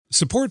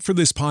Support for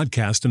this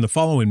podcast and the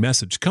following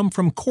message come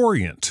from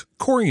Corient.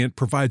 Corient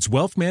provides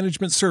wealth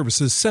management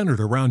services centered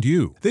around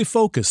you. They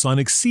focus on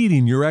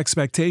exceeding your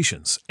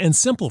expectations and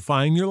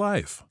simplifying your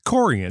life.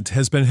 Corient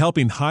has been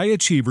helping high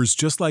achievers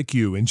just like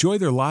you enjoy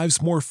their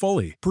lives more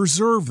fully,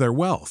 preserve their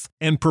wealth,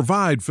 and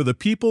provide for the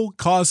people,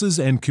 causes,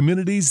 and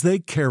communities they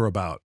care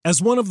about. As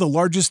one of the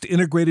largest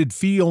integrated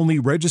fee-only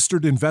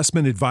registered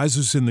investment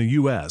advisors in the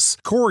U.S.,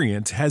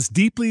 Corient has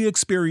deeply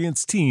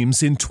experienced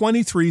teams in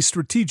 23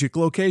 strategic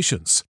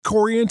locations.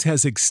 Corient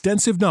has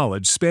extensive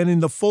knowledge spanning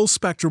the full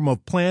spectrum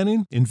of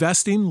planning,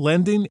 investing,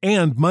 lending,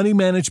 and money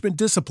management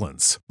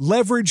disciplines.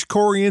 Leverage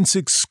Corient's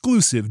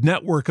exclusive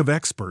network of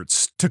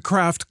experts to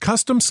craft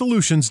custom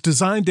solutions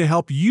designed to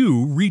help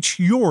you reach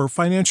your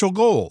financial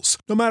goals,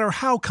 no matter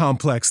how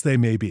complex they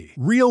may be.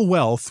 Real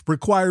wealth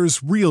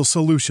requires real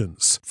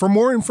solutions. For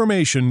more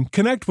information,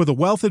 connect with a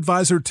wealth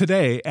advisor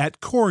today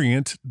at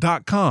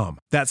Corient.com.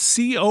 That's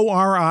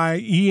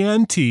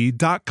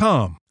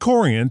Corient.com.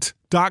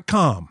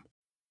 Corient.com.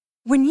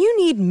 When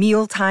you need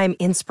mealtime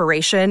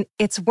inspiration,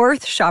 it's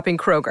worth shopping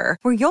Kroger,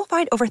 where you'll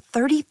find over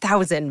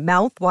 30,000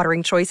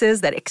 mouth-watering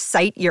choices that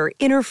excite your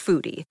inner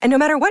foodie. And no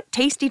matter what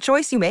tasty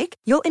choice you make,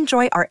 you'll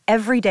enjoy our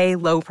everyday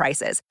low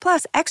prices,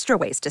 plus extra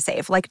ways to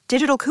save, like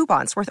digital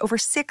coupons worth over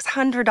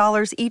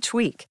 $600 each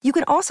week. You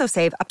can also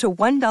save up to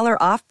 $1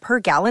 off per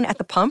gallon at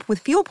the pump with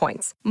fuel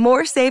points.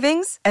 More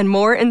savings and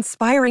more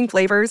inspiring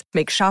flavors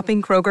make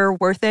shopping Kroger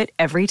worth it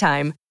every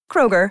time.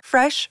 Kroger,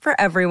 fresh for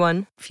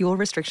everyone. Fuel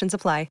restrictions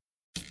apply.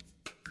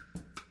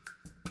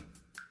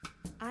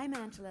 I'm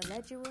Angela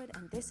Ledgerwood,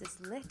 and this is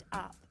Lit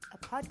Up, a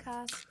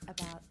podcast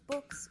about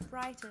books,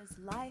 writers,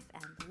 life,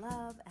 and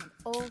love, and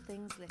all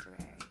things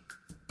literary.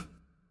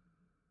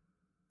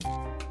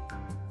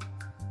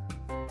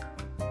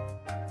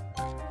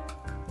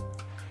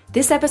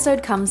 This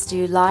episode comes to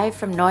you live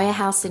from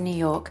NeueHouse in New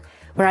York,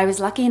 where I was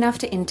lucky enough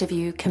to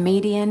interview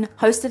comedian,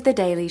 host of The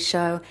Daily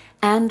Show,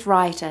 and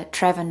writer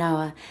Trevor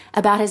Noah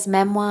about his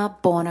memoir,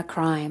 Born a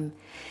Crime.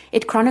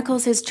 It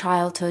chronicles his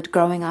childhood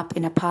growing up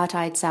in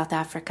apartheid South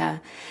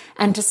Africa,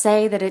 and to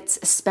say that it's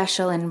a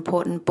special and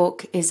important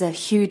book is a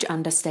huge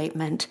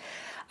understatement.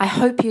 I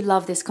hope you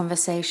love this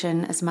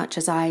conversation as much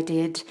as I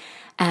did,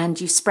 and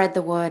you spread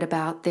the word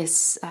about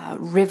this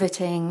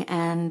riveting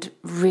and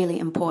really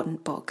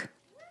important book.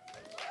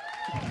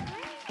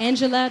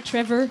 Angela,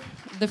 Trevor,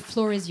 the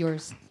floor is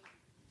yours.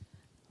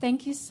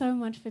 Thank you so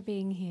much for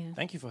being here.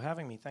 Thank you for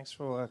having me. Thanks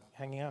for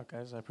hanging out,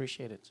 guys. I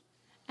appreciate it.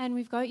 And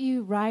we've got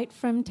you right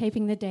from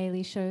taping The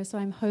Daily Show, so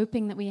I'm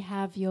hoping that we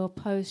have your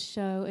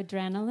post-show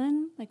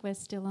adrenaline, like we're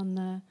still on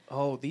the...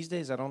 Oh, these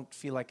days I don't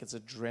feel like it's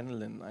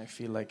adrenaline. I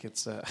feel like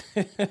it's a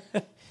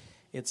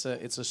it's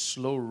a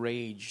slow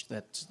rage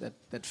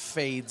that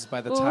fades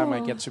by the time I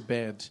get to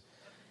bed.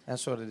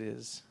 That's what it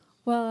is.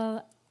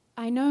 Well,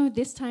 I know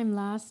this time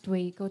last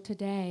week or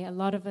today, a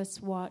lot of us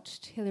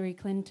watched Hillary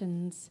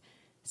Clinton's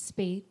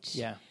speech.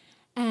 Yeah.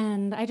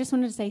 And I just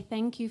wanted to say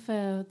thank you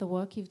for the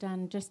work you've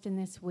done just in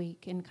this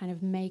week in kind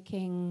of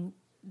making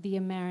the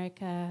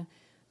America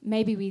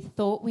maybe we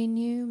thought we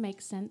knew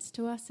make sense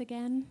to us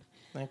again.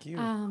 Thank you.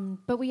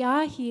 But we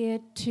are here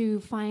to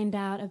find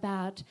out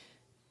about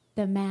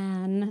the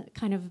man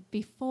kind of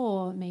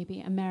before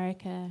maybe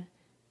America,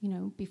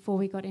 before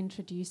we got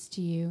introduced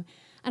to you.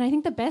 And I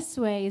think the best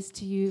way is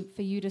for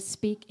you to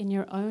speak in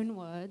your own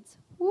words.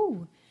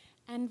 Woo!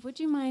 And would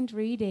you mind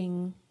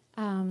reading...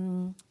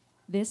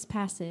 this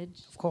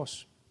passage? Of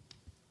course.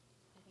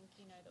 I think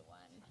you know the one.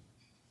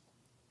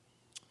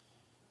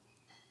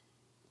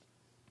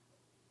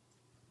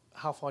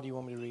 How far do you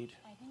want me to read?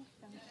 I think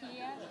from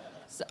here.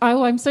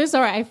 I'm so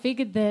sorry. I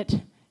figured that,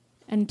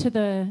 and to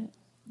the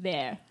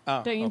there.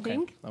 Oh, don't you okay.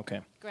 think?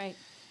 Okay. Great.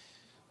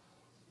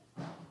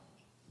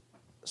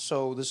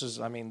 So this is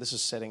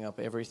setting up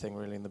everything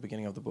really in the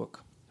beginning of the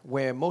book.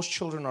 Where most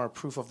children are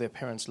proof of their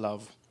parents'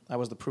 love, I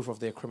was the proof of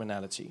their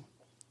criminality.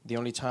 The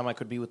only time I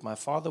could be with my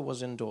father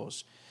was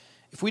indoors.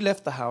 If we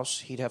left the house,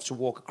 he'd have to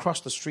walk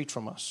across the street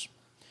from us.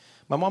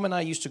 My mom and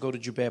I used to go to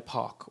Joubert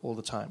Park all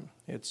the time.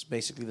 It's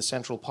basically the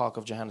central park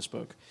of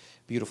Johannesburg.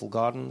 Beautiful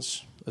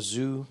gardens, a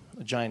zoo,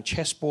 a giant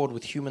chessboard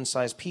with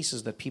human-sized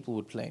pieces that people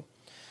would play.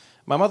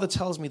 My mother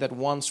tells me that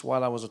once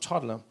while I was a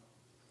toddler,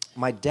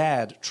 my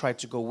dad tried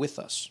to go with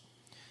us.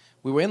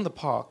 We were in the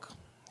park.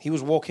 He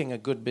was walking a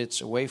good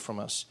bit away from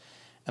us,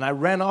 and I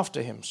ran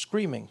after him,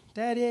 screaming,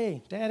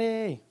 "Daddy,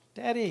 Daddy,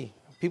 Daddy."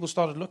 People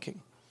started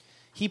looking.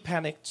 He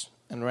panicked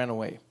and ran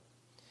away.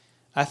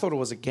 I thought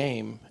it was a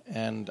game,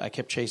 and I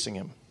kept chasing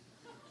him.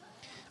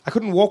 I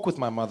couldn't walk with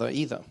my mother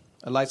either.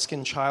 A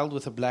light-skinned child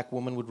with a black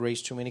woman would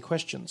raise too many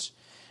questions.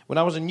 When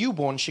I was a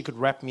newborn, she could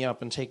wrap me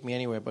up and take me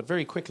anywhere, but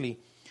very quickly,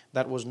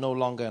 that was no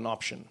longer an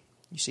option.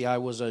 You see, I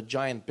was a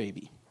giant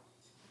baby,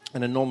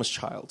 an enormous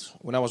child.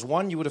 When I was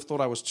 1, you would have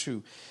thought I was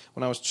 2.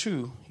 When I was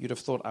 2, you'd have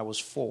thought I was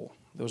 4.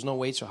 There was no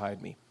way to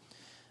hide me.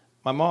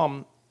 My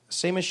mom,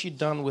 same as she'd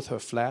done with her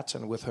flat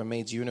and with her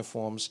maid's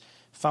uniforms,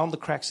 found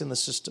the cracks in the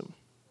system.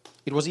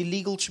 It was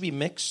illegal to be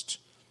mixed,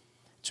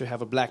 to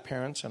have a black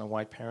parent and a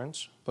white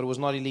parent, but it was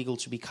not illegal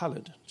to be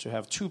colored, to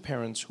have 2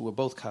 parents who were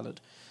both colored.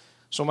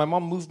 So my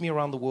mom moved me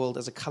around the world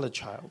as a colored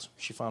child.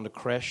 She found a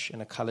creche in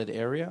a colored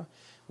area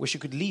where she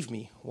could leave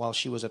me while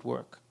she was at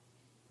work.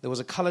 There was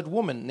a colored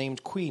woman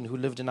named Queen who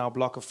lived in our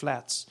block of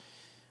flats.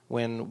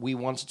 When we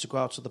wanted to go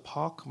out to the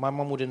park, my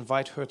mom would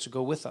invite her to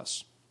go with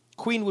us.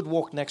 Queen would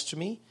walk next to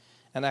me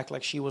and act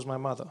like she was my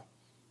mother.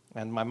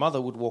 And my mother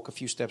would walk a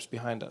few steps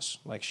behind us,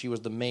 like she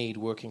was the maid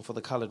working for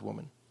the colored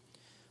woman.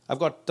 I've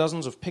got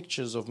dozens of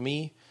pictures of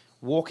me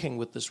walking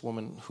with this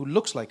woman who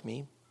looks like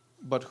me,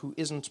 but who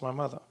isn't my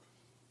mother.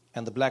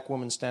 And the black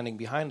woman standing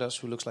behind us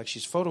who looks like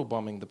she's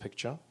photobombing the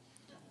picture,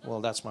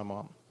 well, that's my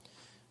mom.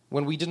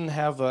 When we didn't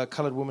have a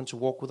colored woman to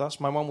walk with us,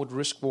 my mom would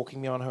risk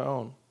walking me on her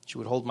own. She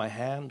would hold my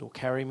hand or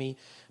carry me.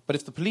 But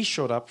if the police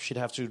showed up, she'd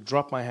have to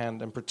drop my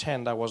hand and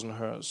pretend I wasn't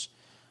hers,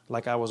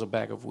 like I was a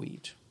bag of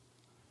weed.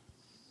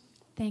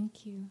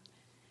 Thank you.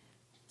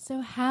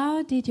 So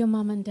how did your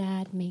mom and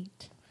dad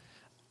meet?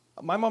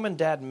 My mom and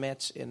dad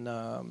met in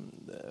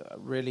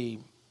really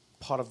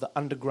part of the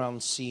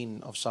underground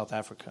scene of South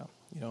Africa.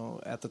 You know,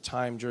 at the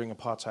time during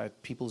apartheid,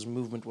 people's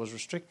movement was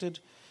restricted.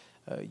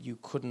 You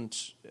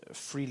couldn't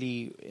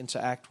freely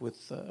interact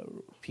with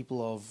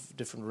people of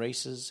different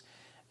races.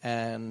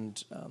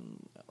 And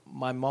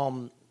my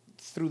mom,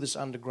 through this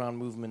underground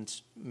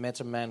movement, met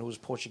a man who was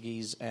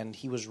Portuguese, and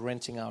he was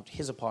renting out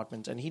his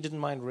apartment, and he didn't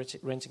mind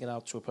renting it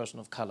out to a person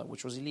of color,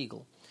 which was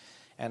illegal.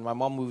 And my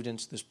mom moved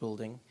into this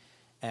building,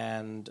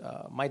 and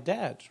my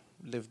dad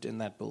lived in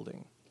that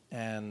building.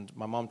 And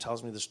my mom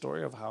tells me the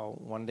story of how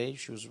one day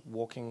she was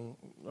walking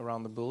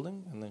around the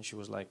building, and then she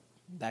was like,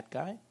 "That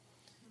guy?"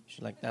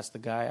 She's like, "That's the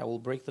guy I will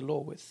break the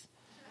law with."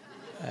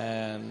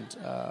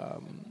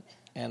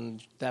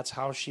 And that's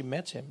how she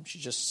met him. She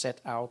just set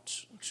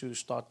out to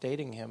start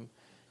dating him.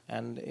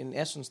 And in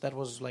essence, that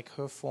was like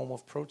her form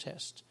of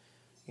protest.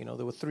 You know,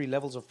 there were 3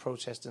 levels of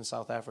protest in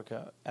South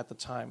Africa at the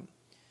time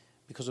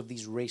because of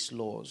these race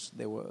laws.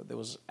 There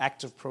was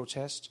active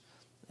protest,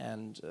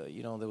 and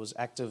there was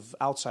active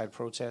outside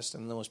protest,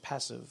 and there was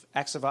passive.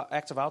 Active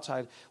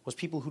outside was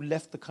people who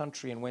left the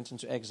country and went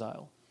into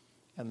exile.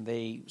 And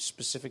they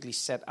specifically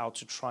set out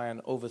to try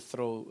and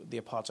overthrow the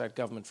apartheid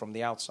government from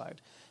the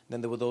outside.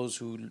 Then there were those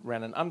who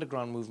ran an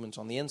underground movement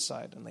on the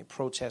inside, and they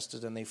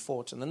protested and they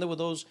fought. And then there were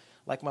those,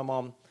 like my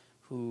mom,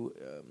 who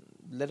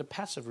led a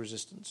passive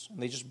resistance.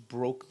 And they just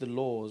broke the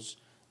laws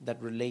that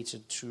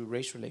related to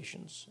race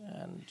relations.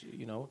 And,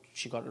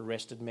 she got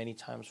arrested many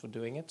times for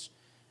doing it.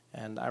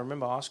 And I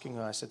remember asking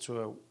her, I said to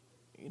her,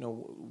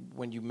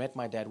 when you met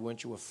my dad,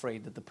 weren't you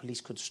afraid that the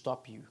police could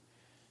stop you?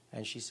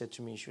 And she said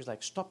to me, she was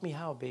like, "Stop me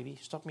how, baby?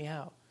 Stop me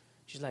how?"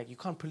 She's like, "You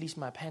can't police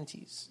my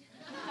panties."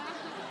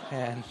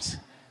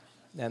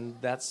 And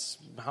that's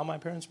how my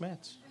parents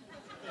met.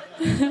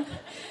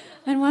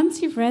 And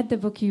once you've read the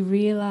book, you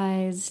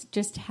realize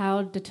just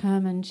how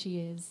determined she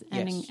is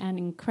and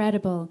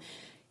incredible.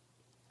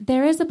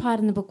 There is a part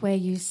in the book where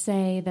you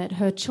say that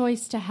her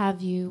choice to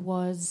have you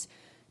was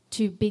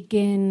to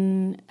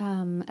begin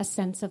a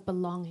sense of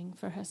belonging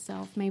for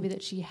herself, maybe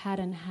that she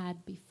hadn't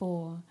had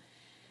before.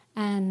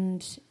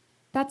 And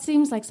that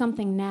seems like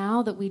something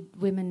now that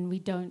we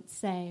don't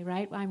say,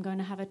 right? I'm going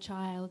to have a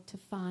child to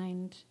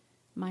find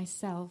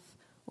myself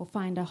or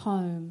find a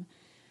home.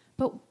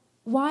 But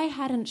why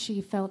hadn't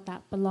she felt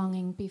that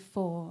belonging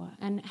before?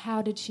 And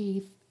how did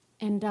she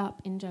end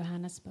up in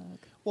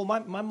Johannesburg? Well,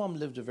 my mom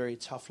lived a very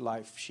tough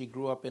life. She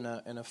grew up in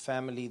a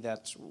family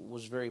that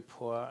was very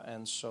poor,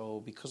 and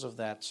so because of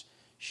that,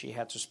 she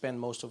had to spend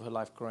most of her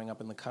life growing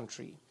up in the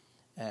country.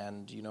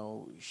 And,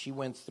 she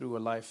went through a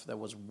life that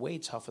was way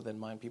tougher than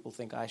mine. People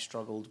think I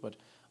struggled, but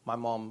my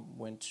mom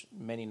went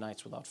many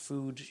nights without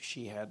food.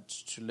 She had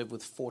to live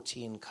with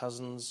 14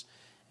 cousins,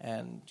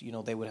 and,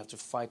 they would have to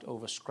fight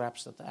over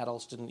scraps that the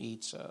adults didn't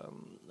eat.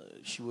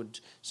 She would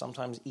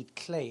sometimes eat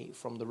clay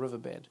from the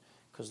riverbed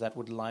because that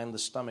would line the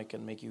stomach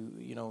and make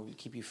you,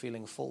 keep you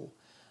feeling full.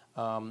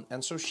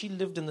 And so she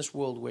lived in this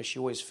world where she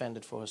always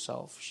fended for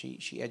herself.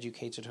 She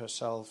educated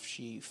herself.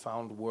 She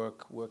found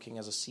work working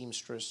as a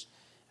seamstress,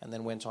 and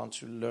then went on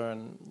to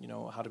learn,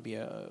 how to be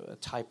a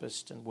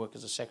typist and work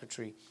as a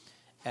secretary.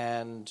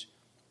 And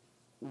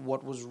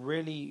what was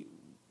really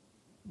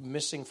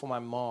missing for my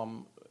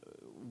mom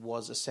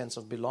was a sense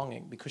of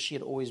belonging. Because she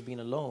had always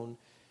been alone,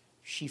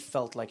 she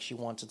felt like she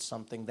wanted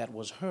something that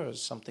was hers,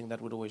 something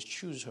that would always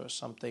choose her,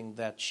 something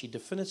that she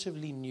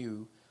definitively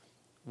knew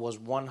was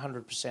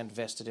 100%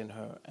 vested in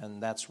her,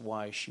 and that's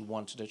why she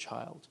wanted a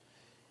child.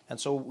 And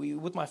so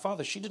with my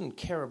father, she didn't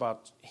care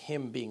about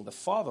him being the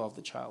father of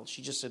the child.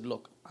 She just said,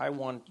 "Look, I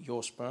want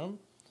your sperm.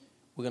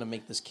 We're going to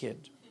make this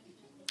kid."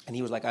 And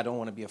he was like, "I don't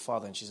want to be a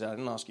father." And she said, "I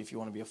didn't ask you if you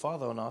want to be a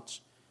father or not.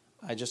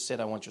 I just said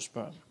I want your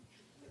sperm.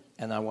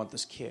 And I want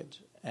this kid."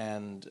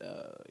 And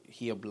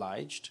he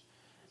obliged.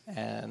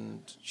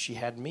 And she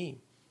had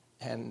me.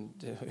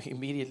 And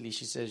immediately,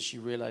 she says, she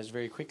realized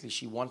very quickly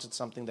she wanted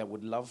something that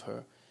would love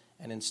her.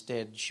 And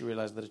instead, she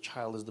realized that a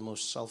child is the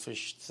most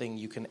selfish thing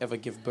you can ever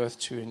give birth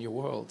to in your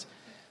world.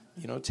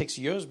 It takes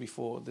years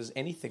before there's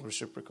anything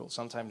reciprocal,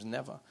 sometimes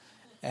never.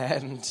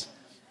 And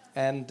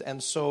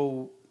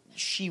so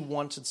she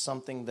wanted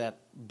something that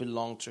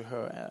belonged to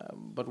her.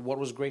 But what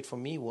was great for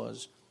me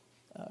was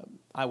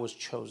I was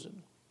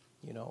chosen.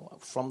 You know,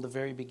 from the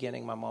very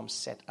beginning, my mom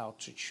set out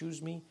to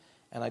choose me.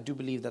 And I do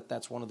believe that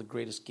that's one of the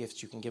greatest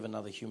gifts you can give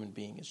another human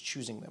being, is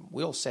choosing them.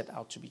 We all set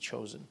out to be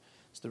chosen.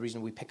 It's the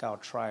reason we pick our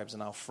tribes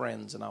and our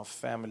friends and our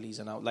families.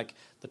 And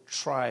the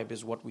tribe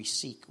is what we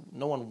seek.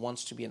 No one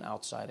wants to be an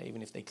outsider,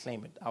 even if they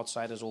claim it.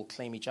 Outsiders all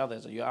claim each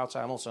other. So you're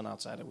outside, I'm also an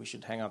outsider. We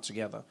should hang out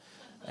together.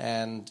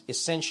 And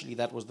essentially,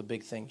 that was the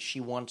big thing. She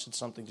wanted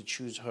something to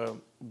choose her,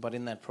 but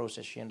in that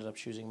process, she ended up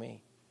choosing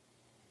me.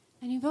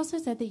 And you've also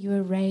said that you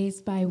were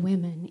raised by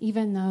women,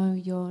 even though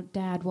your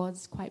dad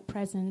was quite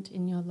present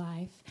in your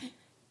life,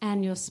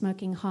 and your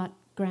smoking hot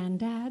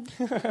granddad,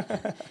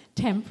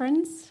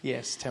 Temperance.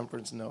 Yes,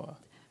 Temperance Noah.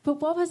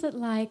 But what was it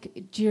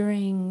like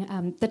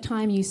during the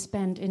time you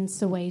spent in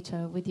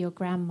Soweto with your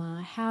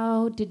grandma?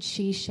 How did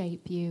she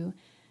shape you?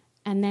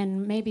 And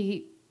then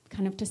maybe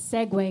kind of to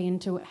segue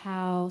into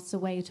how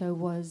Soweto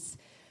was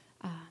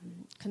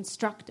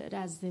constructed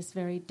as this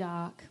very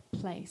dark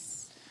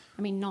place.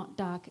 I mean, not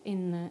dark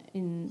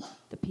in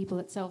the people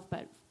itself,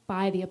 but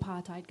by the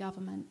apartheid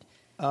government.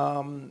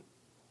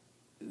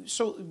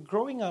 So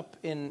growing up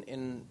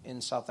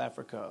in South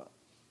Africa,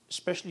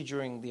 especially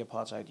during the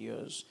apartheid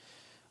years,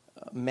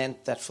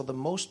 meant that for the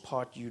most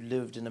part you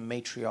lived in a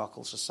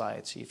matriarchal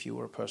society if you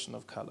were a person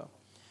of color.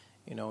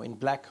 You know, in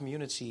black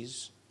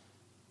communities,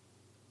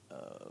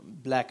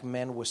 black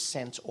men were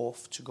sent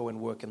off to go and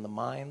work in the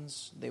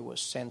mines. They were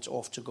sent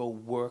off to go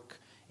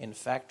work in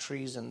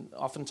factories, and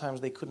oftentimes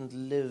they couldn't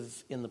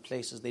live in the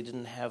places. They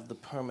didn't have the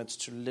permits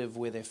to live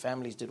where their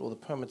families did, or the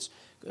permits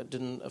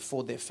didn't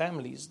afford their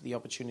families the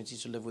opportunity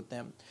to live with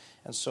them.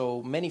 And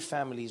so many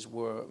families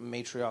were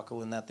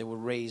matriarchal in that they were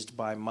raised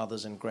by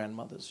mothers and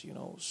grandmothers. You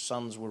know,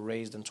 sons were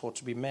raised and taught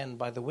to be men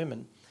by the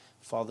women.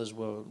 Fathers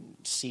were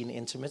seen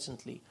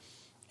intermittently.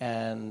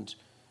 And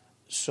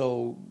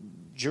so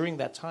during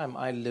that time,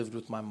 I lived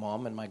with my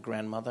mom and my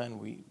grandmother,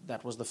 and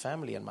that was the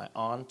family, and my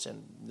aunt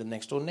and the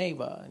next door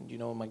neighbor. And, you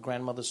know, my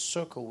grandmother's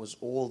circle was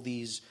all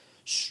these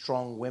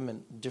strong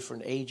women,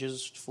 different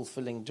ages,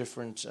 fulfilling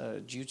different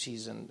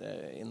duties and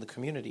in the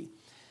community.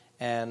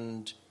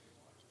 And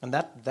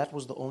that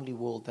was the only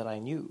world that I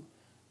knew.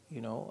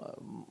 You know,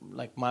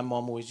 like my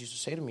mom always used to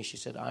say to me, she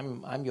said,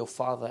 I'm your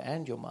father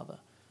and your mother.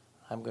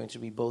 I'm going to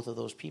be both of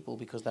those people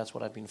because that's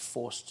what I've been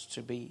forced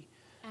to be.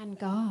 And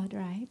God,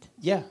 right?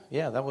 Yeah,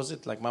 that was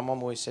it. Like my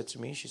mom always said to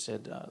me, she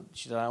said,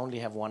 I only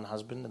have one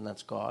husband, and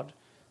that's God.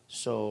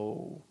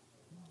 So,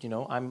 you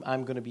know,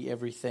 I'm going to be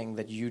everything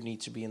that you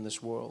need to be in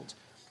this world.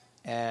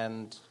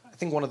 And I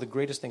think one of the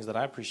greatest things that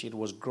I appreciated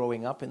was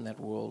growing up in that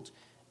world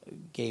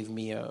gave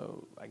me a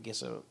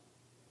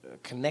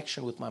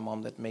connection with my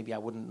mom that maybe I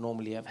wouldn't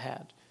normally have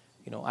had.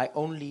 You know, I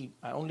only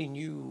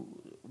knew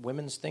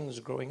women's things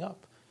growing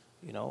up.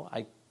 You know,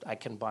 I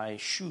can buy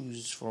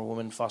shoes for a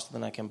woman faster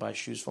than I can buy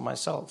shoes for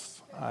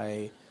myself.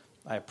 I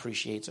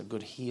appreciate a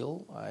good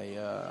heel.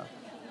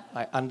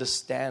 I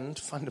understand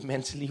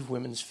fundamentally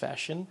women's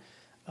fashion,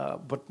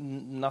 but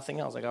nothing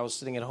else. Like I was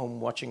sitting at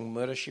home watching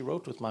Murder, She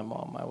Wrote with my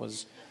mom. I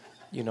was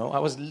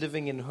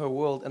living in her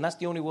world, and that's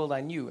the only world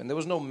I knew. And there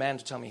was no man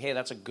to tell me, hey,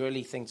 that's a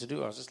girly thing to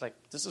do. I was just like,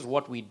 this is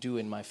what we do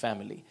in my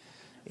family,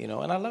 you know,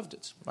 and I loved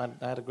it. I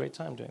had a great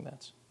time doing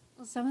that.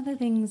 Well, some of the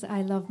things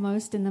I love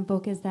most in the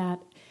book is that,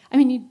 I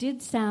mean, you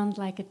did sound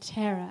like a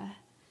terror.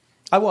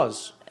 I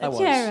was.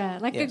 Terror,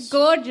 like yes. A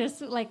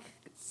gorgeous, like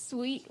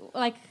sweet,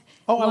 like.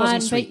 Oh, I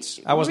wasn't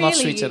sweet. I was really not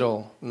sweet at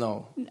all.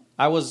 No,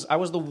 I was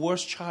the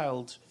worst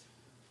child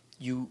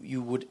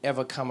you would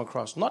ever come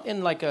across. Not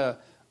in like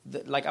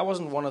I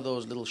wasn't one of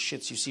those little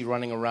shits you see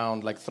running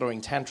around like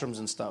throwing tantrums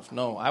and stuff.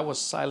 No, I was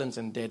silent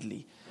and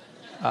deadly.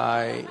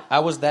 I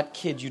was that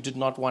kid you did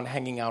not want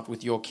hanging out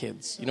with your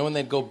kids. You know when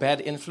they'd go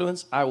bad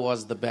influence? I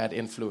was the bad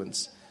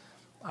influence.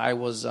 I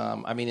was,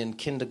 in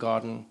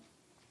kindergarten,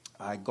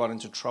 I got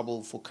into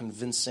trouble for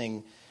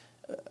convincing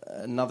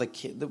another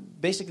kid.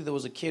 Basically, there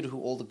was a kid who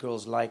all the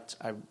girls liked.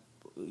 I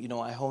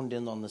honed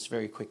in on this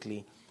very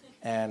quickly,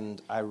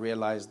 and I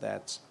realized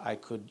that I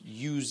could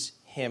use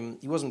him.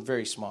 He wasn't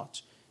very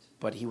smart,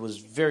 but he was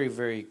very,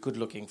 very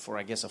good-looking for,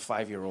 I guess, a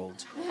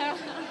 5-year-old.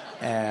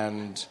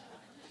 And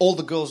all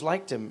the girls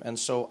liked him, and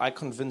so I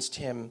convinced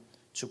him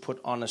to put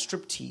on a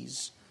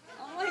striptease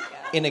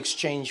in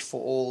exchange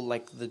for all,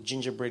 like, the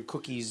gingerbread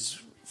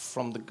cookies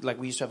from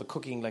we used to have a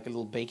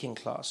little baking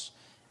class.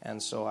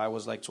 And so I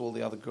was like to all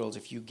the other girls,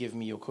 if you give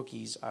me your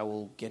cookies, I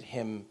will get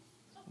him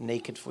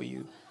naked for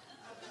you.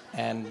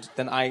 And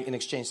then I, in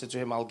exchange, said to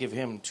him, I'll give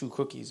him 2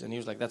 cookies. And he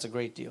was like, that's a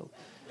great deal.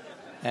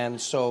 And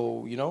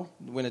so, you know,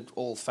 when it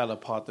all fell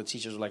apart, the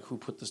teachers were like, who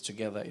put this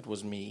together? It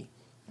was me.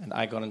 And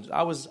I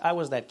was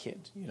that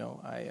kid, you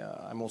know.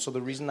 I'm also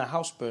the reason the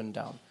house burned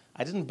down.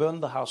 I didn't burn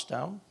the house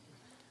down,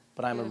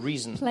 but I'm a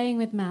reason. Playing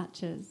with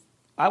matches.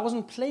 I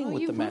wasn't playing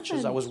with the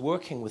matches. Weren't. I was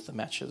working with the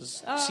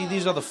matches. Oh. See,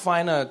 these are the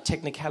finer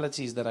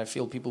technicalities that I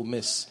feel people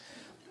miss.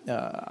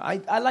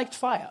 I liked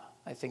fire.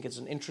 I think it's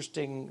an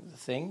interesting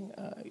thing.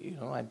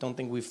 I don't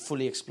think we've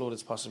fully explored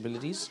its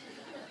possibilities.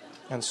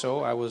 And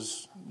so I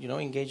was,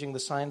 engaging the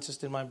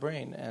scientist in my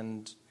brain.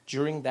 And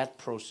during that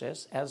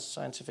process, as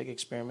scientific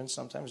experiments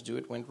sometimes do,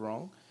 it went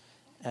wrong.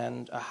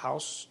 And a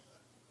house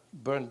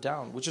burned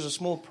down, which is a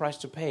small price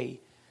to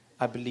pay,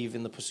 I believe,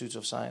 in the pursuit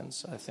of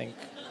science. I think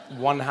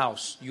one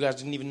house. You guys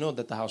didn't even know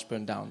that the house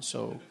burned down.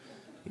 So,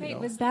 Wait,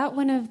 was that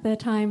one of the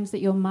times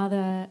that your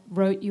mother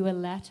wrote you a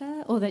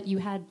letter, or that you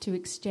had to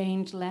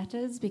exchange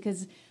letters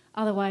because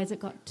otherwise it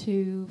got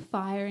too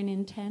fire and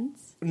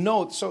intense?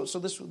 No, so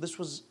this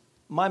was...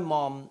 My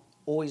mom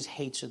always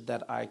hated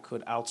that I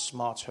could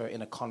outsmart her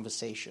in a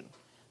conversation.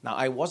 Now,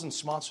 I wasn't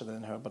smarter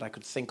than her, but I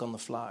could think on the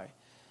fly.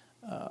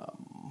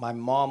 My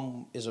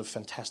mom is a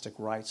fantastic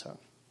writer.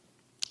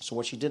 So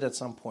what she did at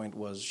some point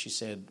was she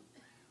said,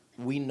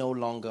 we no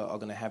longer are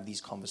going to have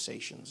these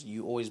conversations.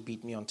 You always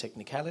beat me on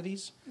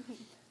technicalities.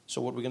 So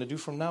what we're going to do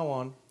from now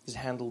on is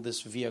handle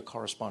this via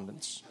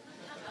correspondence.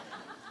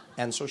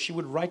 And so she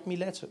would write me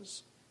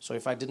letters. So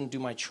if I didn't do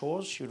my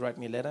chores, she would write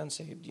me a letter and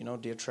say,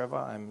 dear Trevor,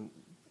 I'm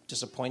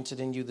disappointed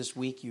in you this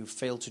week. You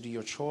failed to do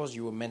your chores.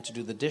 You were meant to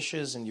do the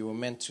dishes, and you were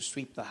meant to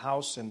sweep the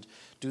house and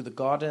do the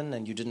garden,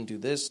 and you didn't do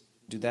this,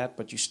 do that,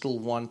 but you still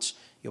want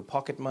your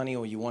pocket money,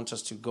 or you want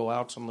us to go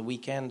out on the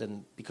weekend,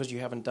 and because you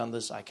haven't done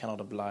this, I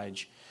cannot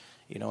oblige.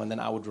 And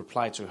then I would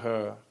reply to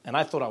her, and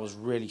I thought I was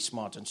really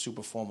smart and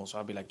super formal, so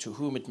I'd be like, to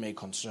whom it may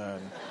concern.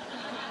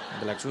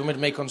 I'd be like, to whom it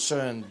may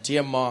concern,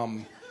 dear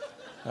mom,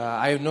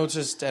 I have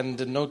noticed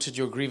and noted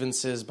your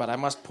grievances, but I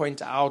must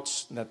point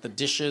out that the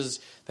dishes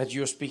that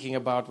you're speaking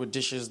about were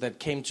dishes that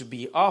came to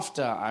be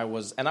after I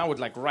was... And I would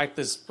write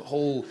this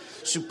whole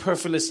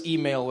superfluous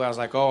email where I was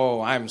like,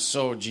 oh, I'm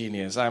so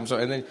genius.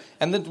 And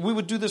then we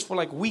would do this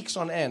for weeks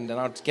on end,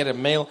 and I'd get a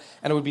mail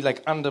and it would be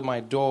under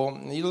my door.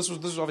 This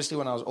was obviously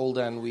when I was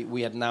older, and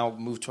we had now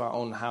moved to our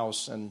own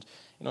house, and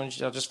I'll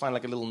just find a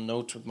little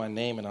note with my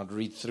name, and I'd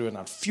read through, and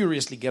I'd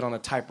furiously get on a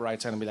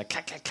typewriter and be like,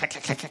 clack, clack, clack,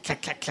 clack, clack,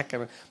 clack, clack, clack,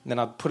 and then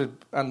I'd put it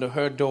under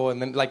her door,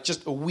 and then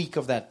just a week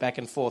of that back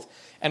and forth.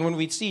 And when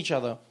we'd see each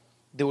other,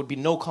 there would be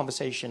no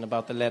conversation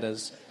about the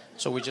letters.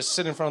 So we'd just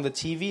sit in front of the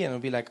TV, and it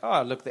would be like,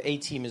 oh, look, the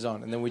A-team is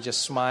on. And then we'd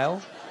just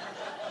smile,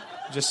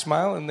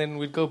 and then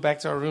we'd go back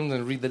to our room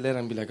and read the letter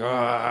and be like,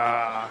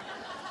 ah.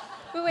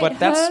 But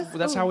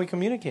that's how we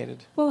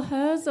communicated. Well,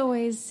 hers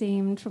always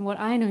seemed, from what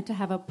I know, to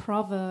have a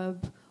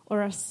proverb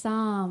or a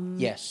psalm,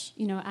 yes,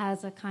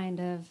 as a kind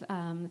of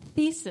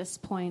thesis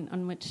point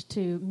on which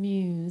to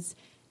muse.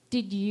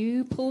 Did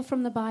you pull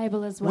from the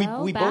Bible as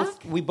well?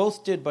 We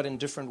both did, but in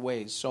different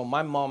ways. So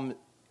my mom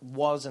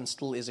was and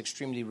still is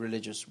extremely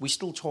religious. We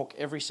still talk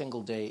every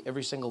single day,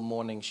 every single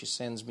morning. She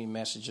sends me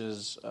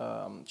messages.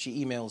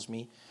 She emails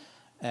me,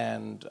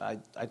 and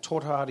I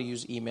taught her how to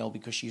use email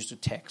because she used to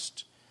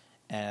text.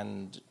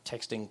 And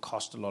texting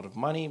cost a lot of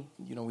money.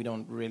 We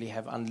don't really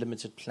have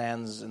unlimited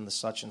plans and the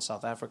such in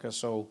South Africa.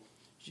 So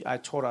I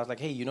taught her, I was like,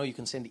 hey, you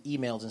can send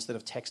emails instead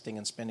of texting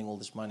and spending all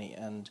this money.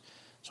 And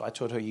so I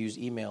taught her to use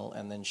email,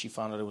 and then she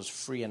found out it was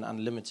free and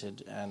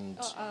unlimited, and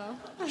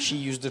she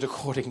used it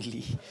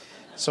accordingly.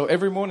 So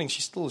every morning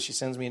she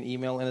sends me an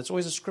email, and it's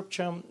always a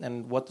scripture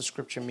and what the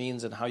scripture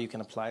means and how you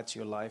can apply it to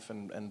your life,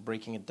 and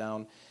breaking it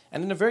down.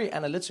 And in a very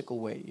analytical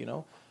way,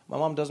 My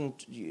mom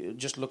doesn't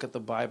just look at the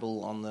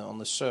Bible on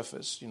the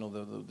surface,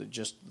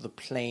 just the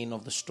plane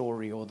of the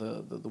story or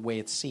the way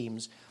it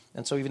seems.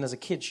 And so even as a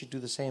kid, she'd do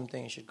the same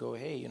thing. She'd go,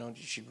 hey,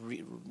 she'd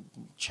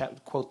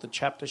quote the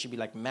chapter. She'd be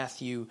like,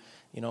 Matthew,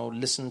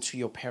 listen to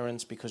your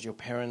parents because your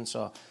parents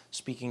are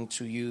speaking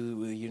to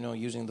you,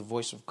 using the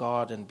voice of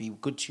God, and be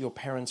good to your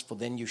parents, for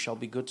then you shall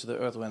be good to the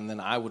earth. And then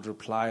I would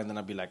reply, and then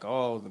I'd be like,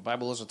 oh, the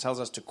Bible also tells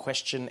us to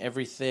question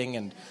everything,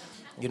 and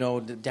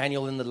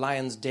Daniel in the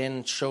lion's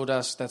den showed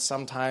us that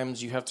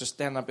sometimes you have to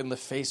stand up in the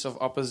face of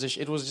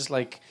opposition. It was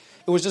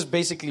just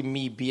basically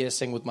me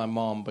BSing with my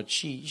mom, but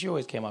she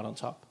always came out on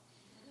top.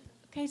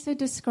 Okay, so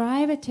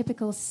describe a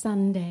typical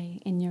Sunday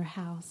in your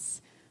house.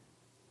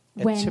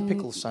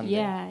 Typical Sunday?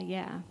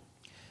 Yeah.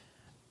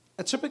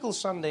 A typical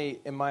Sunday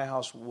in my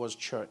house was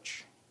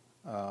church.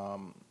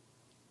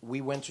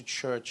 We went to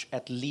church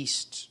at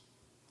least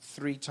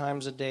 3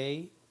 times a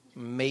day,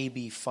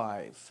 maybe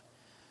 5.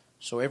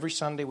 So every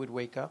Sunday we'd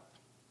wake up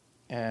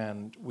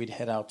and we'd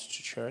head out to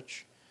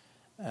church.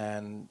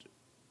 And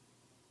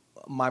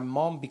my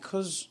mom,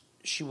 because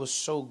she was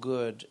so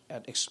good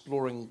at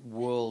exploring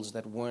worlds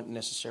that weren't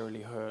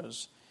necessarily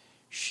hers,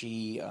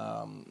 she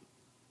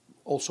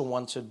also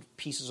wanted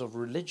pieces of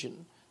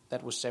religion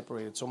that were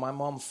separated. So my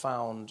mom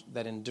found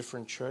that in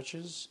different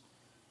churches,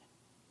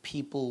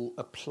 people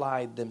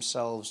applied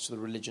themselves to the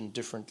religion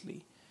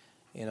differently.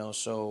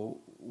 So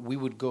we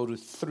would go to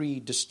 3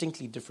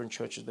 distinctly different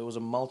churches. There was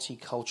a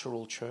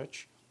multicultural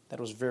church that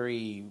was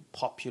very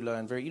popular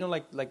and very,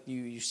 like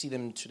you see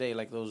them today,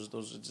 like those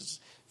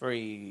just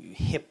very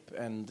hip,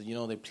 and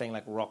they're playing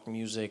like rock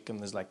music, and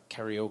there's like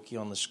karaoke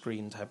on the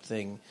screen type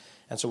thing.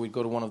 And so we'd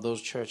go to one of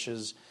those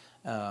churches,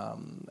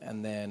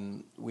 and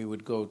then we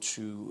would go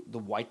to the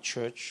white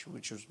church,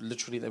 which was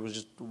literally, there was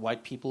just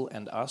white people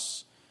and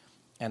us.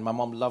 And my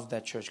mom loved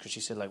that church because she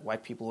said,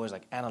 white people always,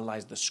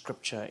 analyze the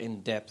scripture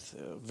in depth.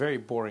 Very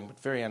boring, but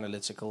very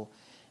analytical.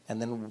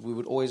 And then we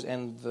would always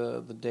end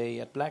the day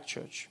at black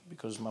church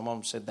because my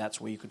mom said that's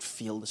where you could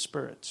feel the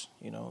spirit.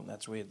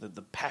 That's where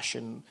the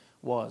passion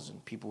was,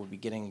 and people would be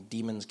getting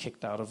demons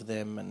kicked out of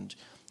them, and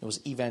it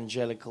was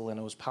evangelical and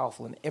it was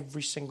powerful. And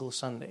every single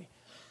Sunday,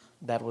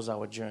 that was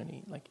our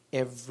journey. Like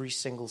every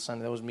single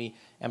Sunday, that was me.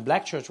 And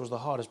black church was the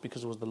hardest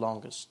because it was the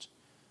longest.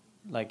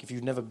 Like if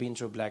you've never been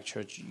to a black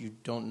church, you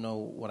don't know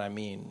what I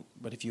mean.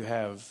 But if you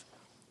have,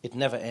 it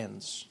never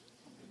ends.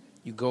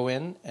 You go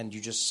in and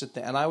you just sit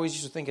there. And I always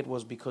used to think it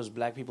was because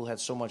black people had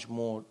so much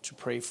more to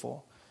pray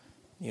for.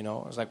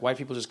 It's like white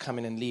people just come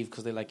in and leave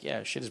because they're like,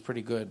 yeah, shit is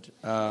pretty good.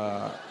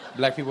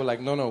 Black people are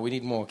like, no, we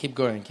need more. Keep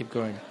going.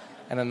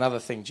 And another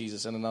thing,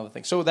 Jesus, and another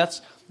thing. So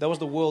that was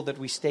the world that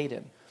we stayed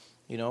in,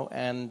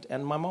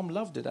 and my mom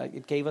loved it.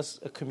 It gave us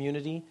a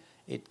community.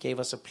 It gave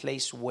us a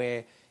place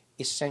where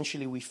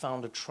essentially we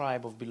found a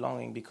tribe of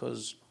belonging,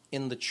 because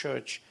in the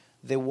church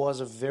there was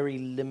a very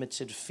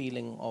limited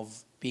feeling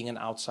of being an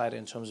outsider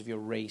in terms of your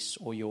race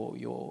or your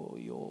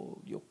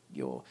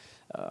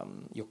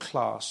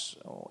class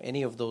or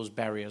any of those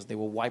barriers. They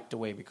were wiped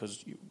away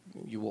because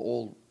you were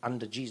all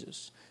under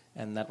Jesus,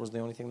 and that was the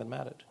only thing that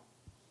mattered.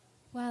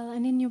 Well,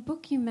 and in your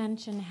book you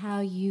mention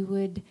how you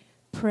would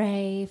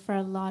pray for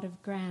a lot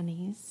of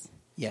grannies.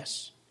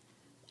 Yes.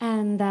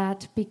 And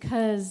that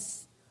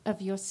because of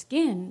your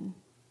skin,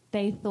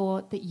 they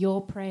thought that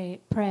your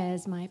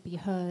prayers might be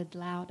heard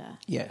louder.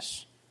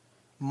 Yes.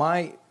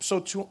 So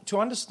to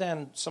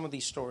understand some of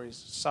these stories,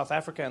 South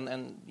Africa,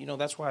 and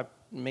that's why I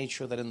made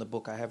sure that in the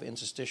book I have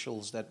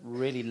interstitials that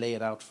really lay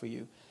it out for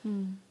you.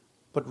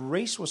 But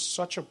race was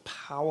such a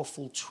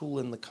powerful tool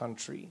in the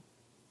country,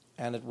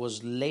 and it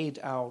was laid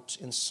out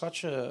in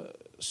such a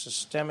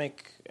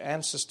systemic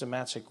and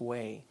systematic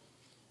way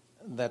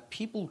that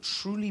people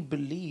truly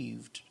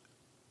believed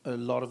a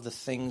lot of the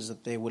things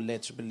that they were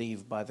led to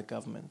believe by the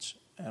government.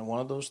 And one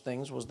of those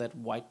things was that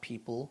white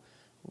people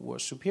were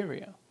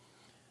superior.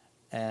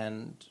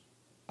 And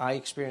I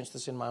experienced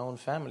this in my own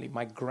family.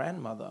 My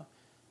grandmother,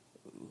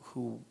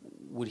 who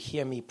would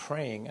hear me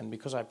praying, and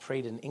because I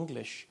prayed in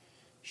English,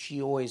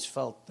 she always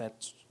felt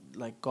that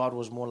like God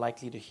was more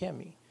likely to hear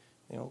me,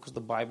 because the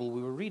Bible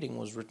we were reading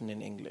was written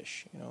in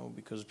English,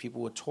 because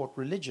people were taught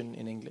religion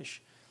in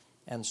English.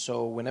 And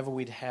so whenever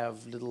we'd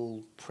have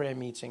little prayer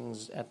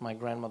meetings at my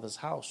grandmother's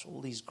house,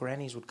 all these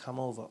grannies would come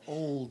over,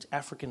 old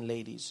African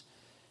ladies,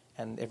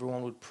 and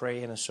everyone would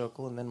pray in a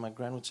circle, and then my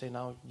gran would say,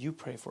 now you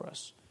pray for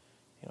us.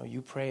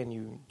 You pray and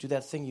you do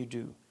that thing you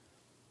do.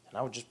 And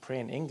I would just pray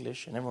in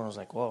English, and everyone was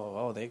like,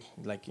 whoa, they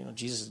like,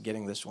 Jesus is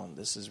getting this one.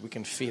 We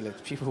can feel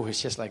it. People were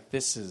just like,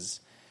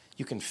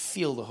 you can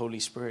feel the Holy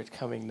Spirit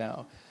coming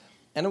now.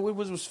 And it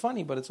was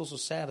funny, but it's also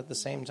sad at the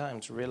same time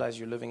to realize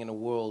you're living in a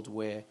world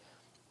where,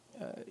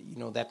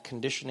 that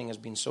conditioning has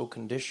been so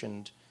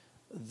conditioned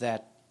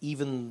that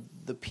even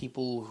the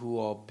people who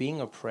are being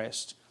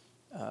oppressed,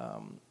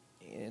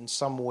 in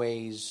some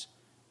ways,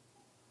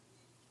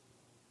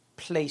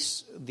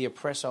 place the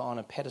oppressor on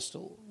a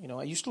pedestal.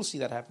 You still see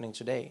that happening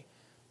today.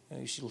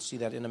 You still see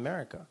that in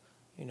America.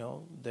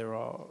 There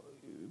are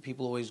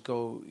people always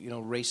go,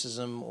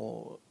 racism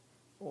or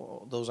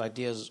those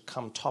ideas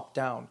come top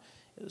down.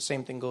 The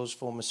same thing goes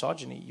for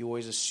misogyny. You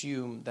always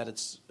assume that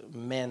it's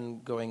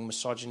men going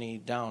misogyny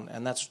down,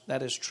 and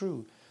that is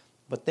true.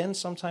 But then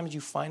sometimes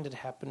you find it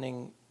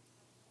happening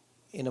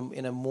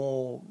in a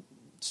more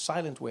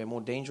silent way, a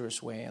more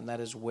dangerous way, and that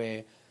is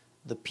where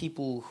the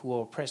people who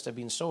are oppressed have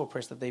been so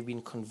oppressed that they've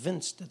been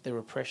convinced that their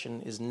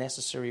oppression is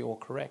necessary or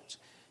correct.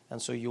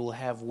 And so you'll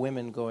have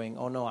women going,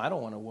 oh, no, I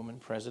don't want a woman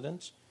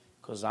president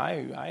because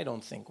I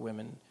don't think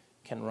women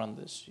can run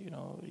this.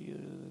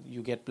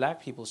 You get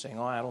black people saying,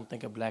 oh, I don't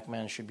think a black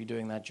man should be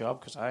doing that job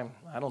because I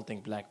don't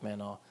think black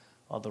men are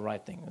the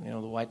right thing. The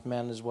white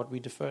man is what we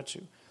defer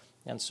to.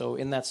 And so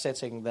in that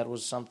setting, that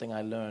was something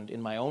I learned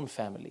in my own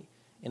family,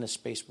 in a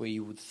space where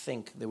you would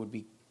think there would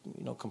be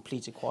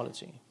complete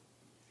equality.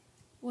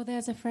 Well,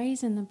 there's a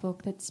phrase in the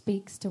book that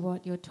speaks to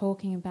what you're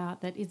talking about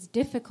that is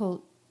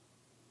difficult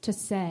to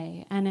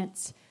say, and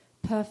it's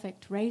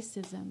perfect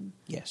racism.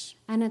 Yes.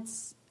 And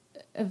it's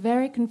a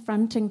very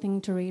confronting thing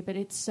to read, but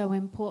it's so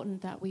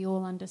important that we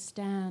all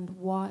understand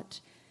what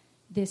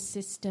this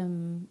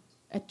system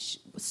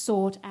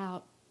sought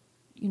out,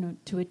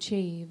 to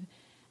achieve.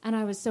 And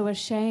I was so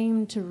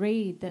ashamed to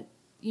read that,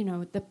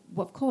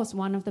 of course,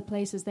 one of the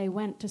places they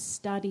went to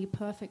study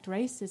perfect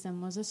racism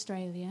was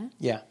Australia.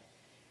 Yeah.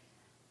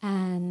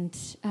 And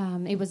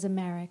it was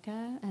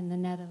America and the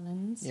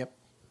Netherlands. Yep.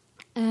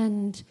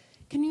 And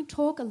can you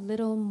talk a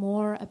little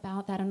more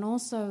about that? And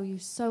also, you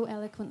so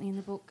eloquently in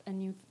the book,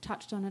 and you've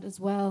touched on it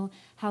as well,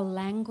 how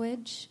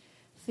language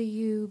for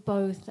you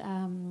both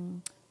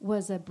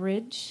was a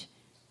bridge,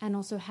 and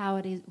also how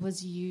it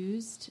was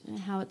used, and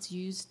how it's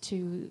used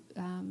to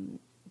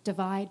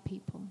divide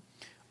people.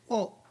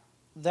 Well,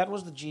 that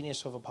was the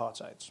genius of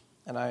apartheid.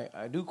 And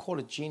I do call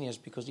it genius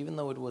because even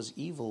though it was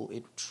evil,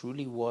 it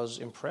truly was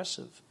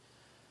impressive.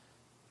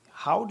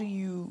 How do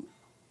you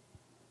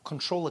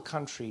control a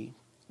country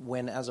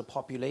when, as a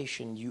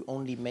population, you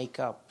only make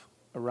up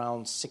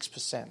around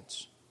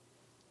 6%?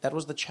 that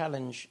was the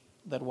challenge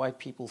that white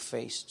people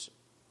faced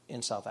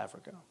in South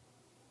Africa.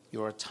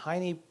 You're a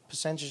tiny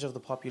percentage of the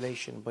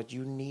population, but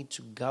you need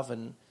to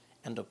govern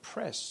and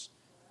oppress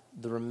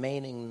the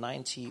remaining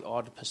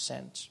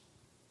 90-odd%.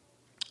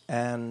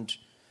 And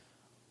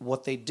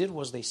what they did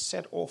was they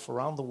set off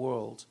around the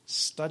world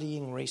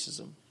studying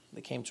racism.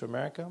 They came to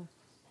America,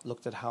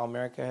 looked at how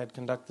America had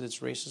conducted its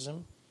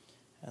racism,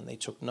 and they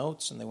took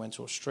notes, and they went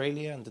to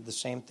Australia and did the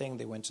same thing.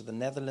 They went to the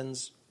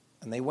Netherlands,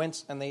 and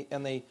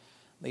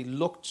they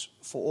looked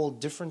for all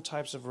different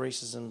types of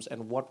racisms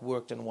and what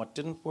worked and what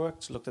didn't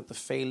work, looked at the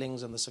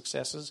failings and the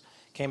successes,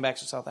 came back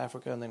to South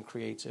Africa and then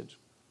created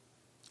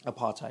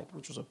apartheid,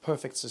 which was a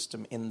perfect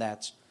system in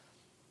that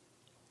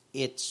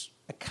it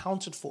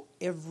accounted for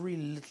every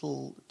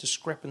little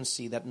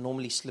discrepancy that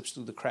normally slips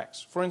through the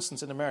cracks. For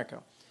instance, in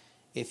America,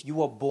 if you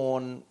were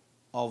born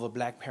of a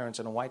black parent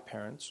and a white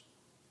parent,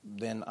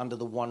 then under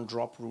the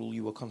one-drop rule,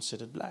 you were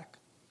considered black.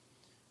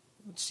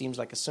 It seems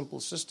like a simple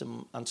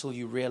system until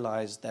you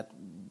realize that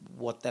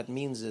what that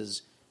means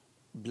is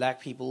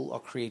black people are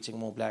creating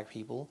more black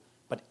people,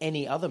 but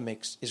any other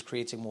mix is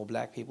creating more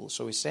black people.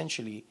 So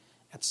essentially,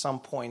 at some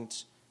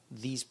point,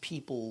 these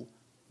people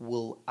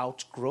will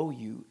outgrow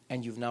you,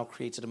 and you've now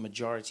created a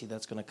majority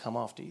that's going to come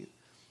after you.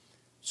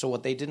 So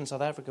what they did in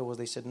South Africa was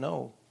they said,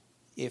 no,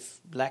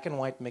 if black and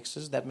white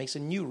mixes, that makes a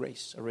new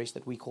race, a race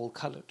that we call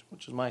colored,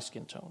 which is my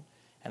skin tone.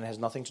 And it has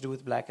nothing to do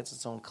with black, it's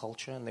its own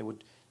culture, and they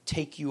would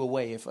take you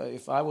away.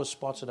 If I was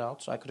spotted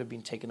out, so I could have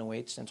been taken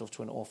away, sent off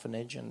to an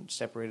orphanage, and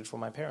separated from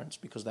my parents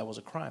because that was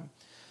a crime.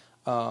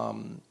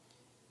 And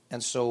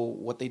so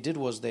what they did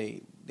was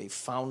they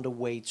found a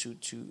way to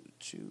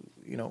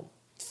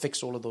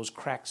fix all of those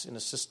cracks in a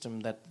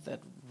system that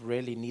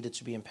really needed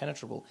to be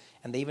impenetrable.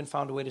 And they even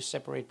found a way to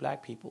separate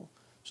black people.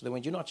 So they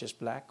went, you're not just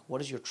black.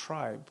 What is your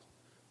tribe?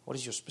 What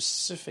is your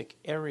specific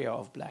area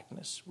of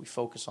blackness? We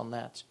focus on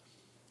that.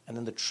 And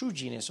then the true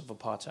genius of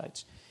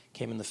apartheid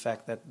came in the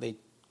fact that they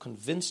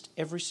convinced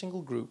every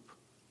single group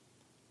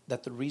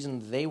that the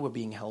reason they were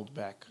being held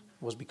back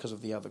was because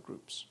of the other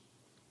groups.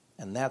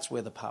 And that's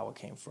where the power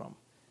came from.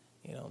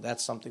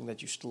 That's something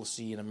that you still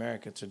see in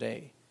America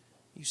today.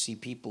 You see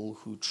people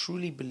who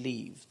truly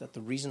believe that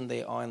the reason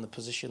they are in the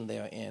position they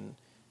are in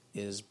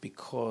is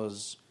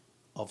because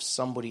of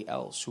somebody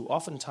else who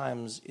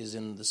oftentimes is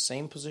in the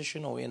same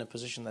position or in a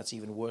position that's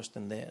even worse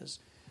than theirs.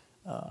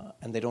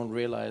 And they don't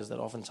realize that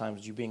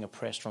oftentimes you're being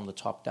oppressed from the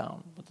top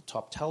down. But the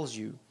top tells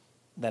you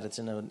that it's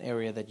in an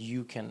area that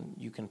you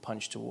can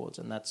punch towards,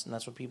 and that's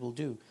what people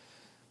do.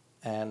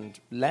 And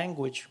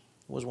language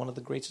was one of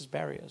the greatest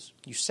barriers.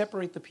 You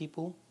separate the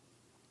people,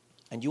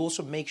 and you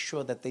also make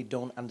sure that they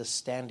don't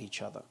understand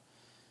each other.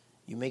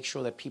 You make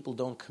sure that people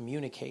don't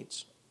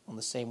communicate on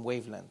the same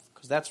wavelength,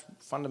 because that's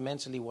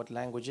fundamentally what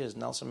language is.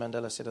 Nelson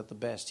Mandela said it the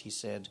best. He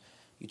said,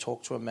 you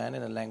talk to a man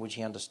in a language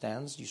he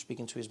understands, you speak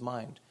into his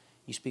mind.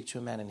 You speak to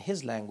a man in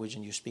his language,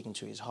 and you're speaking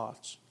to his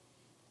heart.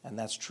 And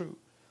that's true.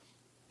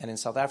 And in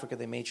South Africa,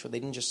 they made sure they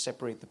didn't just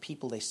separate the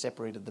people, they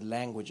separated the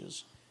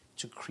languages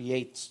to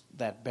create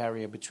that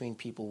barrier between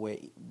people where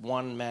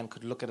one man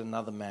could look at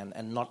another man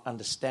and not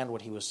understand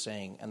what he was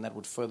saying, and that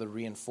would further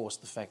reinforce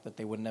the fact that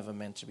they were never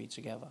meant to be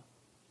together.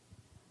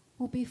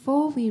 Well,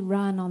 before we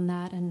run on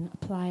that and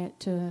apply it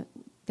to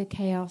the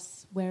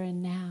chaos we're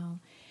in now,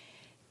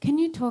 can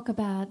you talk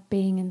about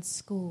being in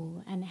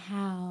school and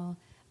how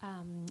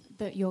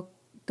that you're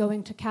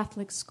going to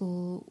Catholic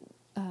school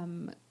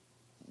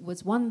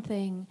was one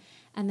thing,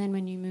 and then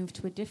when you moved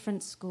to a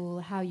different school,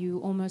 how you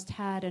almost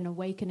had an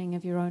awakening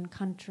of your own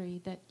country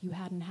that you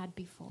hadn't had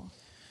before?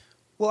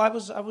 Well, I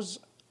was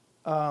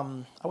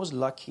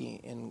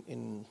lucky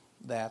in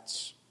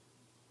that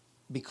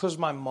because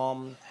my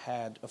mom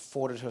had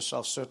afforded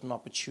herself certain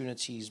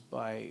opportunities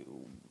by,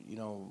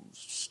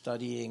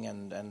 studying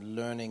and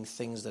learning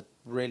things that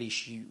really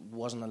she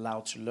wasn't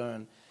allowed to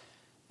learn.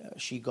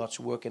 She got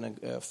to work in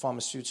a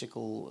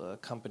pharmaceutical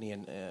company,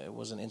 and it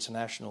was an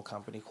international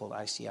company called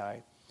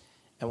ICI.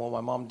 And what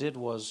my mom did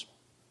was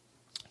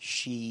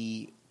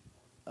she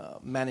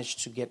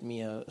managed to get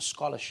me a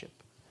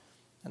scholarship.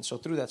 And so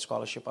through that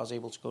scholarship, I was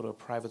able to go to a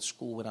private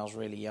school when I was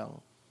really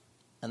young.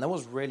 And that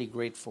was really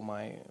great for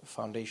my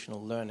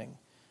foundational learning.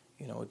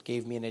 It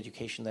gave me an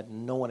education that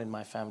no one in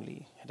my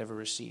family had ever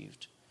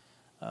received.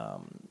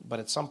 But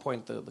at some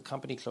point, the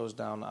company closed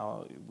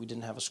down. We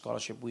didn't have a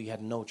scholarship. We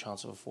had no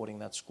chance of affording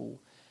that school.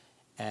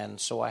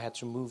 And so I had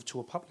to move to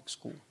a public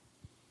school.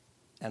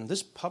 And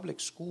this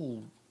public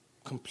school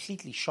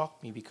completely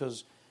shocked me,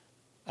 because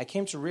I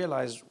came to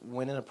realize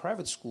when in a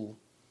private school,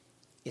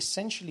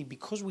 essentially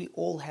because we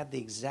all had the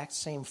exact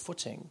same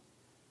footing,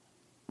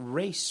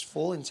 race,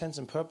 for all intents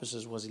and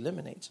purposes, was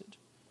eliminated.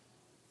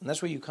 And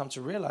that's where you come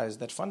to realize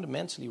that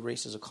fundamentally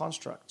race is a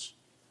construct.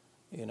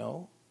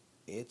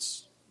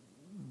 It's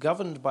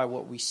governed by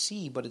what we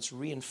see, but it's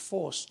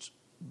reinforced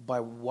by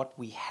what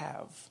we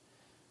have.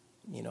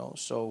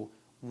 So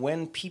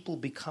when people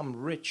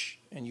become rich,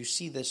 and you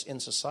see this in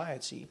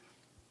society,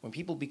 when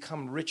people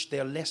become rich,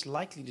 they're less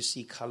likely to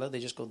see color.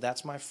 They just go,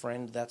 that's my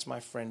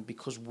friend,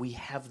 because we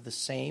have the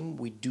same,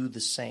 we do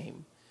the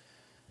same.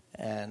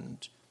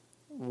 And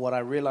what I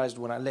realized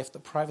when I left the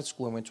private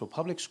school and went to a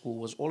public school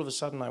was all of a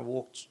sudden I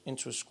walked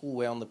into a school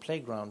where on the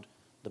playground,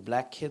 the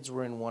black kids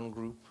were in one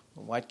group,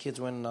 the white kids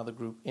were in another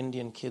group,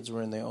 Indian kids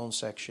were in their own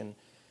section,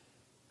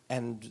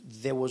 and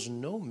there was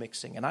no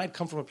mixing. And I had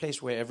come from a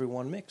place where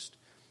everyone mixed.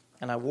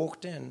 And I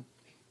walked in,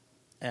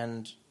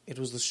 and it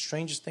was the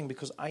strangest thing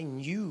because I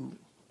knew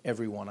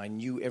everyone. I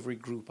knew every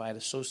group. I had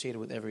associated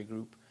with every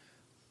group.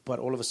 But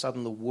all of a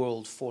sudden, the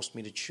world forced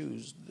me to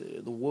choose.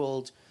 The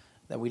world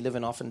that we live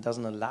in often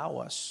doesn't allow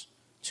us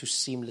to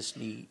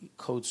seamlessly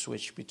code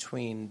switch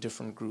between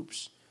different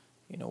groups.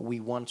 You know, we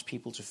want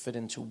people to fit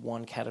into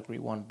one category,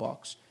 one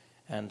box.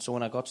 And so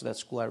when I got to that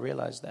school, I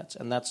realized that.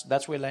 And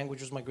that's where language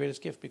was my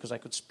greatest gift, because I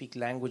could speak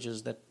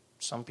languages that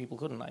some people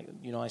couldn't.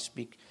 I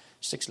speak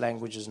 6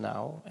 languages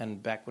now,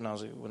 and back when I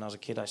was a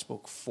kid, I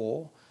spoke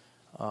 4.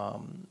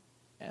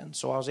 And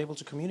so I was able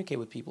to communicate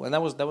with people. And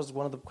that was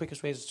one of the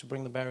quickest ways to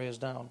bring the barriers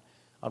down.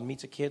 I'd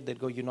meet a kid, they'd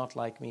go, "You're not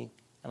like me."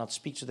 And I'd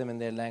speak to them in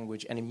their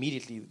language, and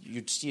immediately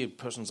you'd see a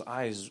person's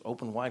eyes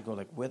open wide, go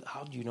like,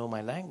 "How do you know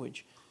my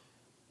language?"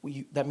 Well,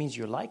 that means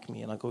you're like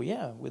me. And I go,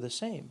 "Yeah, we're the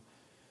same."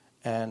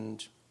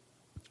 And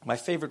my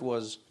favorite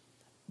was,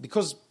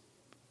 because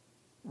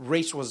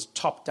race was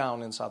top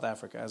down in South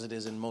Africa, as it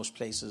is in most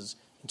places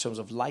in terms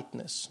of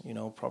lightness,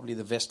 probably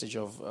the vestige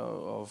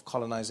of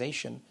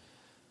colonization.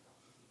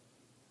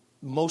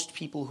 Most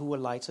people who were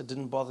lighter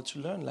didn't bother to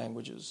learn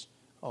languages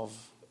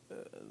of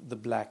the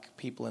black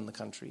people in the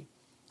country.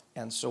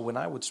 And so when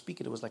I would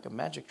speak it, it was like a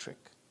magic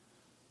trick.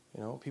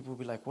 People would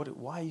be like,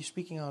 "Why are you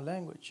speaking our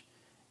language?"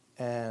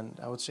 And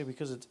I would say,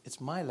 "Because it's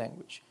my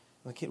language."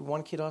 And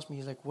one kid asked me,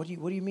 he's like, what do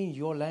you mean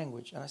your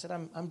language? And I said,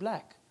 I'm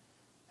black.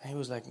 And he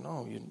was like,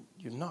 "No,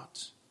 you're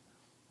not."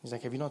 He's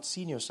like, "Have you not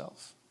seen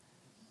yourself?"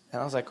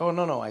 And I was like, "Oh,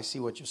 no, I see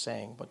what you're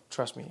saying, but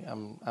trust me,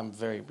 I'm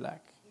very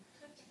black."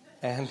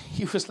 And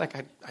he was like,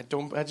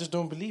 I just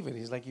don't believe it.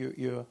 He's like,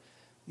 you're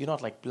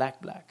not like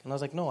black. And I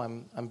was like, "No,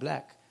 I'm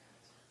black."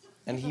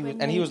 And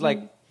he was like,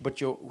 "But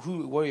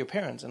who were your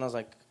parents?" And I was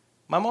like,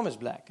 "My mom is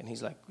black." And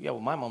he's like, "Yeah,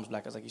 well, my mom's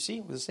black." I was like, "You see,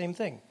 we're the same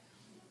thing."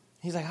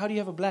 He's like, "How do you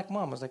have a black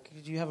mom?" I was like,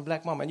 "Do you have a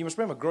black mom?" And you must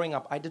remember, growing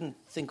up, I didn't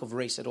think of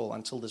race at all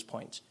until this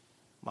point.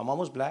 My mom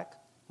was black,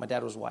 my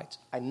dad was white.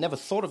 I never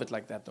thought of it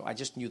like that, though. I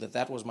just knew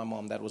that was my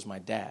mom, that was my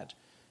dad.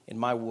 In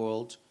my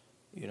world,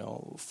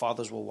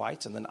 fathers were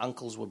white and then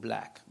uncles were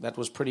black. That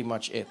was pretty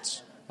much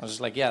it. I was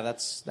just like, yeah,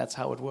 that's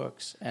how it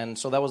works. And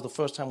so that was the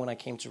first time when I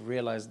came to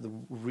realize the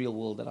real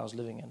world that I was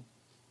living in.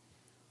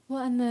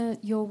 Well, and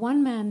your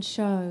one-man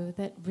show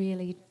that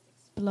really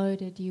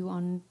exploded you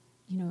on,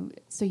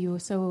 so you were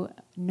so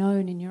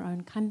known in your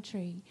own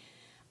country,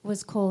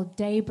 was called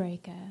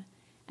Daybreaker.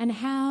 And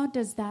how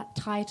does that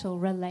title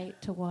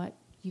relate to what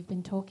you've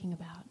been talking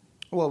about?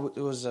 Well,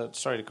 it was,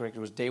 sorry to correct, it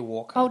was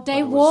Daywalker. Oh,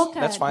 Daywalker.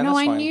 That's fine, no,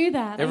 that's fine. I knew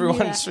that.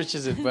 Everyone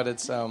switches it, but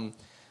it's,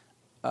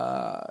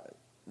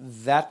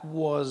 that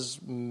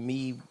was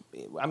me.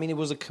 I mean, it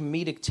was a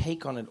comedic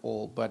take on it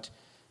all, but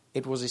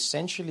it was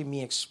essentially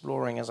me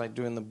exploring, as I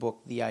do in the book,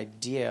 the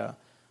idea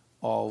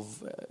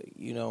of,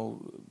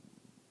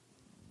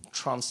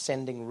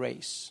 transcending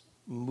race,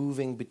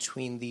 moving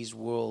between these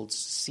worlds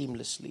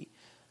seamlessly.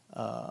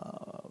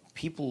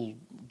 People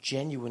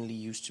genuinely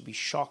used to be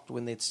shocked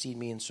when they'd see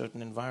me in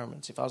certain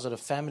environments. If I was at a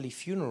family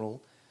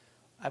funeral,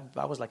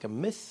 I was like a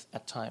myth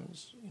at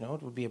times.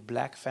 It would be a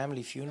black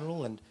family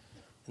funeral, and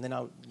then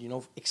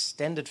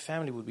extended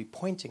family would be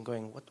pointing,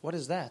 going, "What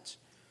is that?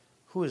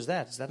 Who is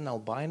that? Is that an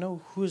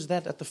albino? Who is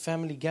that at the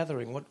family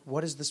gathering?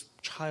 What is this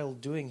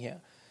child doing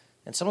here?"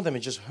 And some of them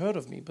had just heard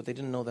of me, but they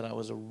didn't know that I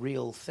was a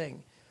real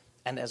thing.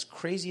 And as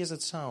crazy as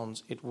it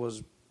sounds, it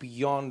was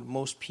beyond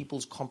most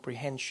people's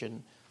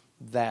comprehension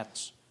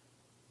that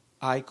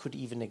I could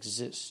even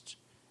exist.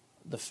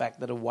 The fact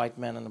that a white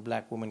man and a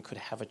black woman could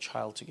have a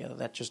child together,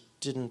 that just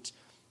didn't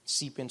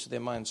seep into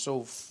their minds.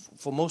 So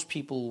for most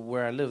people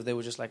where I live, they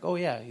were just like, "Oh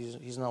yeah,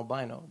 he's an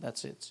albino,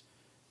 that's it."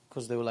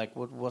 Because they were like,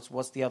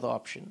 what's the other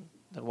option?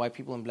 That white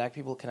people and black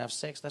people can have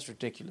sex? That's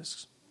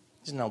ridiculous.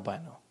 He's an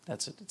albino,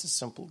 that's it. It's a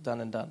simple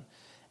done and done.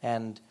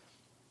 And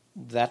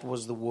that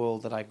was the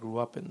world that I grew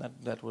up in.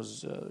 That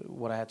was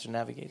what I had to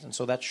navigate. And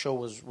so that show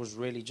was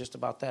really just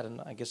about that.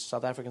 And I guess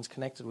South Africans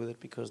connected with it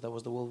because that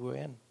was the world we were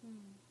in.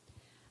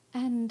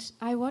 And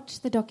I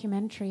watched the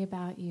documentary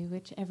about you,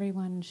 which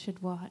everyone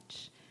should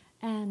watch.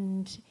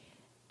 And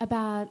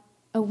about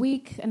a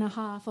week and a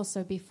half or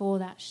so before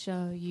that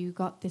show, you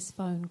got this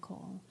phone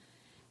call.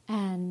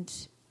 And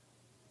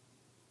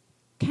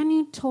can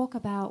you talk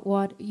about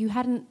what you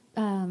hadn't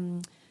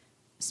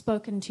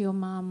spoken to your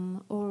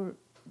mum, or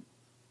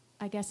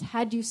I guess,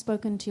 had you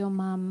spoken to your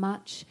mum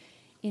much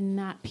in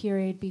that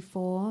period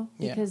before?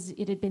 Because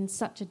it had been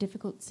such a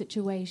difficult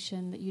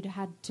situation that you'd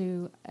had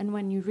to, and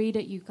when you read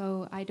it, you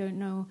go, I don't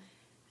know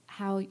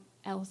how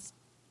else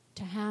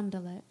to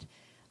handle it.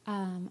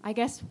 I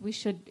guess we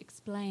should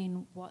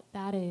explain what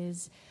that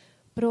is,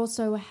 but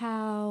also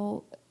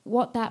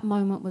what that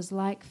moment was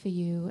like for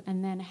you,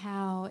 and then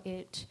how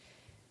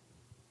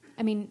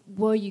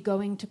were you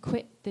going to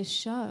quit this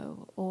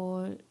show,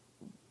 or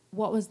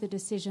what was the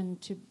decision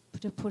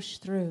to push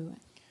through?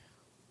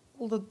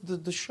 Well,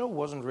 the show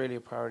wasn't really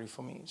a priority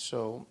for me.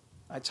 So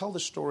I tell the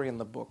story in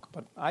the book,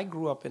 but I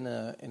grew up in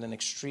an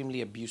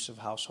extremely abusive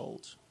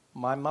household.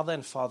 My mother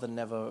and father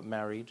never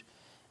married,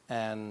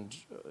 and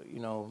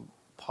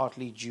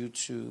partly due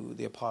to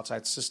the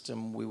apartheid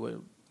system,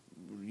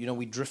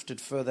 we drifted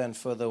further and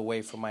further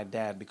away from my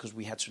dad because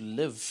we had to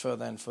live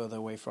further and further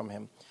away from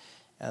him.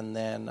 And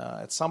then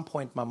at some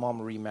point, my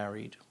mom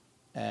remarried,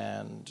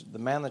 and the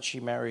man that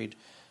she married,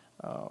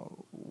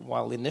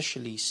 while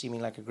initially seeming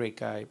like a great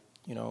guy,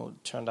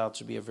 turned out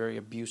to be a very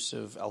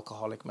abusive,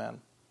 alcoholic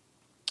man.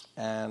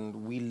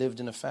 And we lived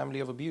in a family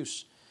of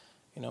abuse,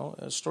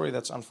 a story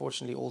that's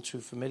unfortunately all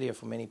too familiar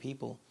for many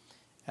people.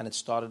 And it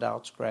started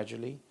out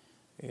gradually.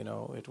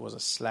 It was a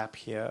slap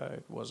here,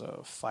 it was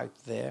a fight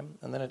there,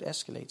 and then it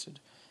escalated.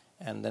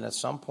 And then at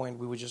some point,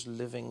 we were just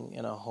living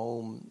in a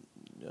home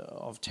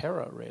of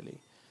terror, really.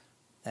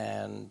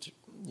 And,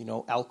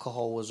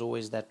 alcohol was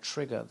always that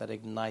trigger that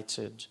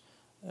ignited,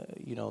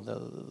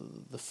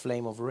 the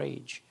flame of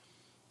rage.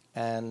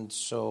 And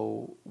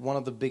so one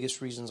of the biggest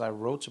reasons I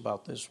wrote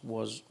about this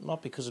was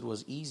not because it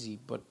was easy,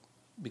 but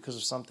because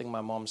of something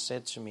my mom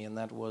said to me, and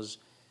that was,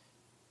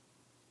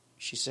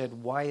 she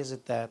said, why is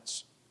it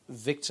that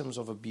victims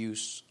of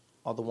abuse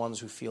are the ones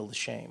who feel the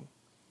shame?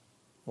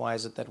 Why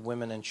is it that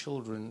women and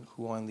children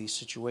who are in these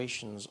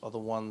situations are the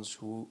ones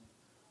who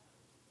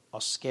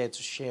are scared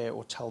to share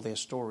or tell their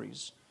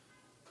stories?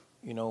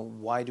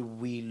 Why do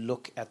we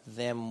look at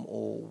them,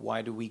 or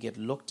why do we get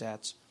looked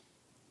at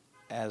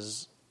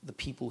as the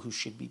people who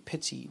should be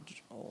pitied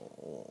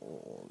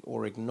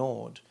or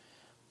ignored?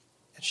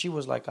 And she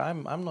was like,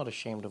 I'm not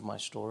ashamed of my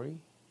story.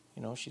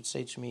 She'd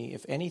say to me,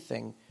 if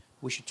anything,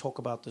 we should talk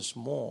about this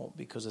more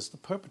because it's the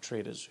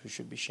perpetrators who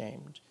should be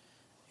shamed.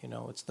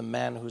 It's the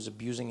man who's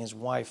abusing his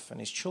wife and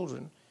his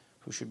children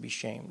who should be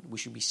shamed. We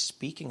should be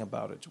speaking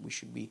about it. We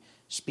should be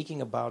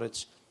speaking about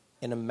it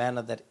in a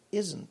manner that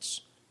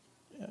isn't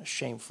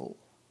shameful,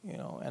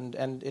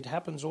 and it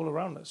happens all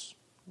around us.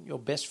 Your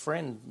best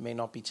friend may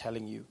not be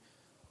telling you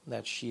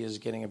that she is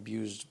getting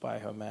abused by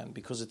her man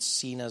because it's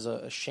seen as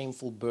a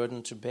shameful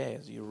burden to bear.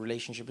 Your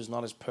relationship is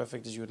not as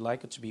perfect as you would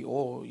like it to be,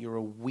 or you're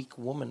a weak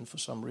woman for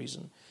some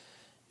reason.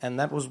 And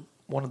that was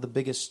one of the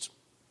biggest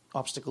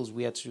obstacles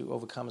we had to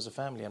overcome as a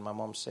family. And my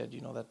mom said,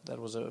 that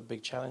was a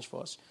big challenge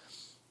for us.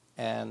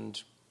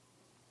 And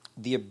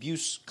the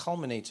abuse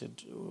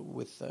culminated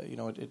with,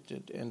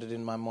 it ended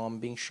in my mom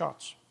being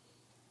shot.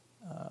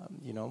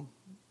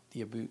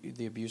 The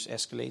abuse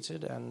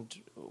escalated, and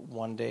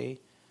one day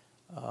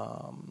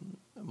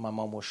my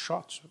mom was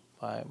shot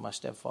by my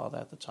stepfather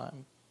at the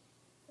time.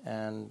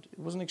 And it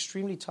was an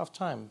extremely tough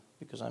time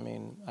because,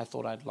 I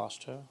thought I'd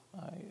lost her.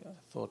 I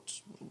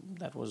thought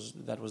that was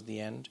the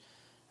end.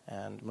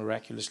 And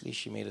miraculously,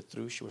 she made it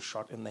through. She was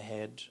shot in the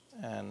head,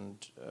 and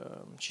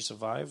she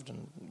survived.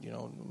 And,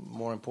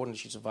 more importantly,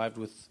 she survived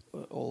with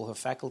all her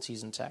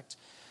faculties intact.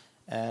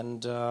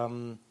 And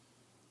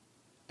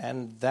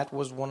that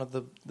was one of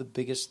the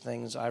biggest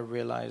things I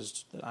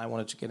realized that I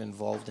wanted to get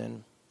involved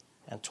in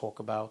and talk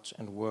about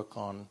and work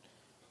on,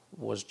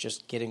 was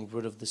just getting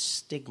rid of the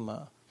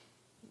stigma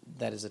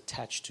that is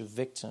attached to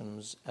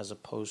victims as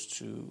opposed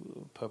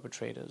to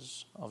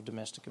perpetrators of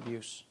domestic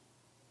abuse.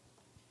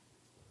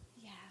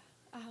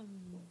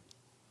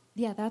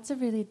 Yeah, that's a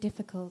really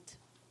difficult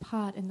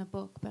part in the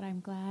book, but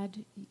I'm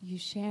glad you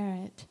share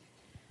it.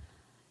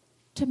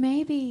 To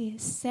maybe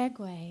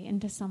segue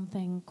into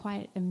something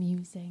quite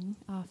amusing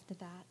after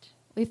that,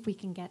 if we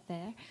can get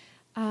there,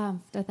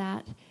 after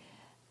that,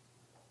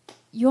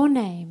 your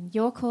name,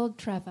 you're called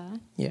Trevor.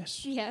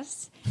 Yes.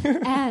 Yes.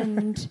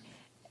 And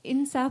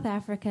in South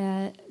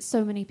Africa,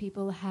 so many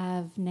people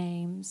have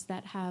names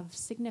that have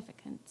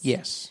significance.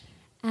 Yes.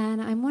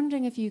 And I'm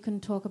wondering if you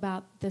can talk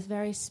about this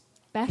very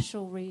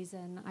special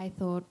reason, I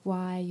thought,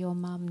 why your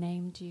mum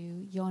named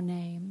you your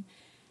name.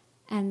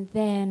 And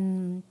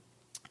then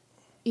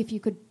if you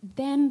could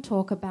then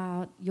talk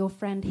about your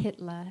friend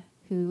Hitler,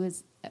 who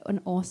was an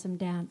awesome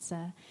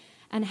dancer,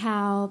 and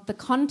how the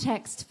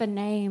context for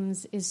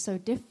names is so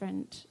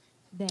different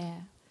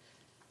there.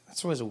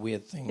 That's always a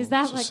weird thing. Is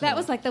that like say. That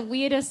was like the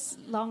weirdest,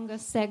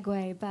 longest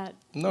segue, but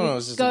no,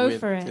 it's just go weird,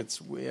 for it.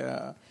 It's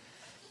weird.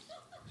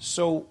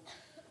 So,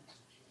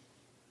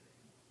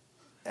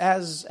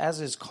 as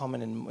is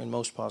common in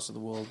most parts of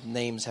the world,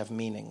 names have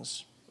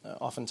meanings.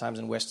 Oftentimes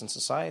in Western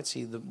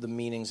society, the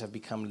meanings have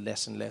become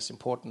less and less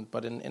important.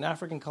 But in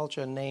African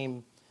culture, a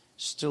name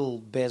still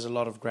bears a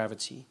lot of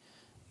gravity.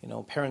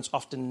 Parents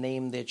often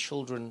name their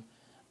children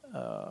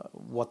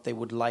what they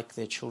would like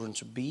their children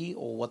to be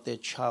or what their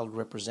child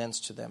represents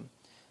to them.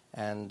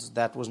 And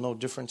that was no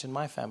different in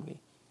my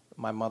family.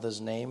 My mother's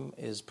name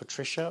is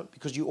Patricia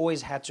because you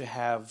always had to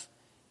have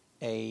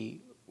a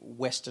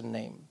Western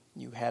name.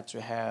 You had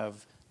to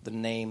have the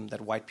name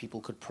that white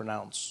people could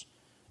pronounce.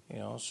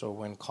 So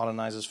when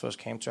colonizers first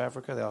came to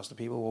Africa, they asked the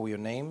people, what were your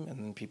name? And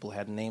then people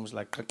had names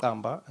like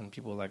Kakamba, and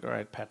people were like, all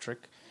right,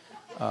 Patrick.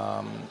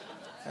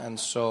 And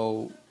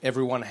so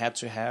everyone had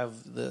to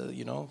have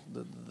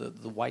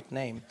the white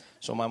name.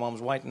 So my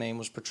mom's white name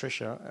was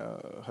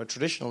Patricia. Her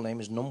traditional name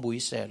is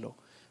Nombuiselo,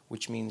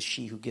 which means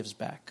she who gives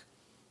back.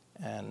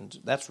 And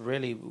that's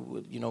really,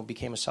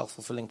 became a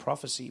self-fulfilling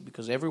prophecy,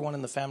 because everyone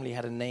in the family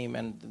had a name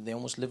and they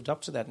almost lived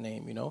up to that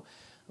name,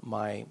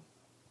 My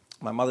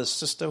mother's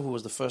sister, who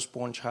was the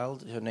firstborn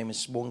child, her name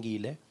is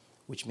Sbongile,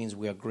 which means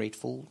we are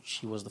grateful.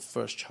 She was the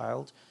first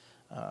child.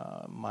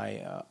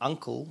 My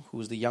uncle, who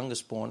was the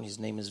youngest born, his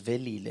name is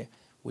Velile,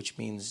 which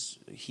means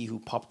he who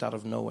popped out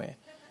of nowhere.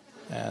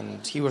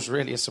 And he was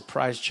really a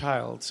surprise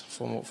child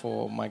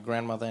for my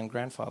grandmother and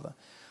grandfather.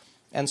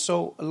 And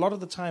so a lot of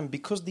the time,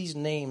 because these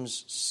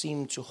names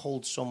seem to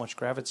hold so much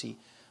gravity,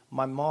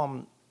 my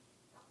mom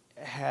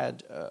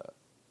had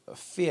a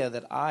fear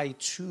that I,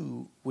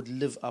 too, would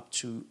live up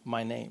to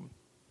my name.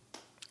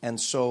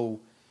 And so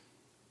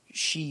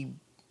she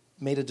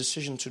made a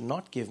decision to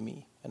not give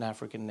me an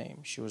African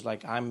name. She was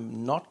like,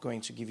 I'm not going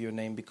to give you a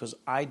name because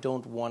I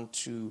don't want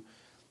to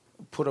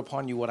put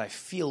upon you what I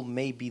feel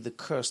may be the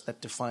curse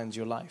that defines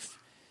your life.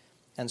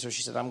 And so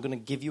she said, I'm going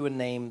to give you a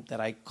name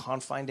that I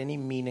can't find any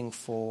meaning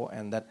for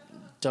and that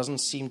doesn't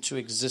seem to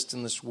exist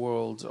in this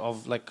world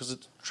of, like, because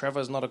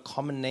Trevor is not a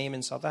common name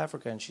in South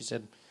Africa. And she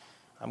said,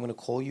 I'm going to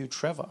call you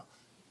Trevor.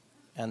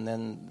 And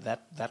then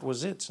that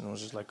was it. And it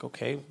was just like,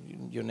 okay,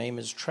 your name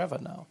is Trevor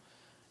now.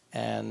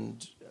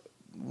 And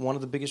one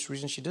of the biggest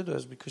reasons she did it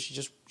was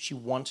because she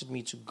wanted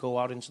me to go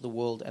out into the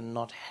world and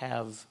not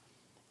have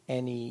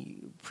any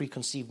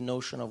preconceived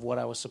notion of what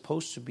I was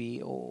supposed to be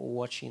or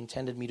what she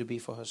intended me to be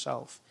for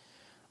herself.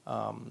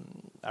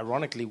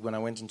 Ironically, when I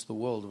went into the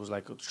world, it was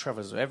like,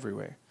 Trevor's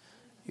everywhere,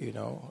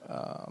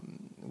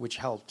 which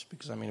helped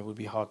because, it would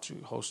be hard to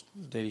host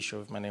the Daily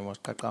Show if my name was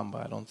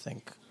Kakamba. I don't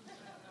think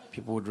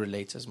people would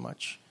relate as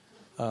much.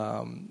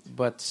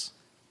 But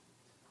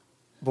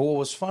what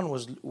was fun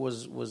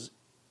was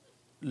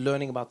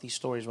learning about these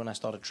stories when I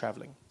started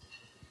traveling.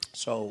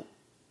 So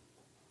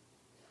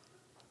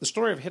the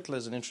story of Hitler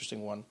is an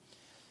interesting one.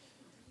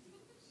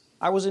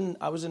 I was in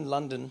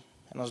London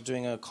and I was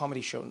doing a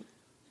comedy show,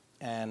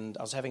 and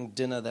I was having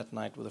dinner that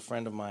night with a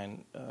friend of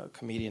mine,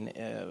 comedian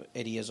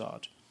Eddie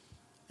Izzard,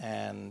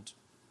 and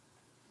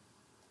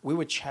we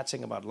were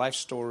chatting about life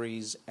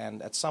stories.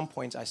 And at some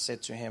point, I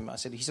said to him,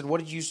 he said, "What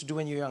did you used to do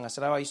when you were young?" I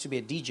said, "Oh, I used to be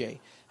a DJ." And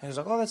he was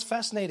like, "Oh, that's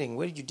fascinating.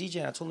 Where did you DJ?"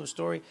 And I told him the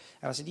story,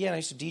 and I said, "Yeah, and I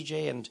used to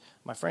DJ, and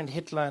my friend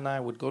Hitler and I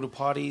would go to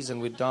parties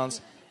and we'd dance."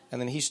 And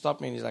then he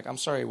stopped me and he's like, "I'm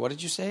sorry, what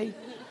did you say?" And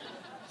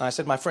I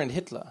said, "My friend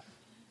Hitler."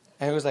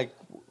 And he was like,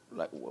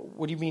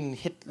 "What do you mean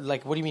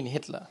what do you mean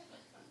Hitler?"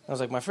 I was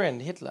like, "My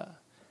friend Hitler."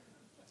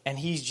 And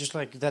he's just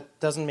like, "That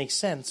doesn't make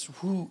sense.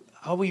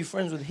 How were you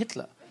friends with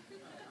Hitler?"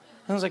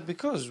 And I was like,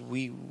 "Because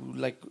we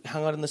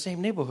hung out in the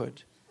same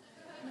neighborhood."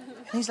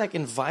 And he's like,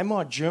 "In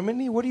Weimar,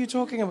 Germany? What are you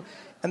talking about?"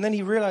 And then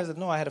he realized that,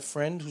 no, I had a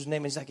friend whose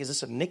name is like, "Is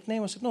this a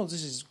nickname?" I said, "No, this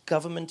is his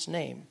government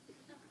name."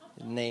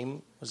 His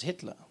name was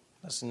Hitler.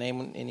 That's the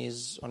name on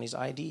his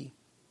ID.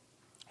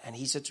 And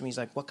he said to me, he's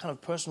like, "What kind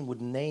of person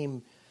would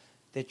name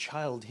their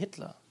child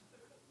Hitler?"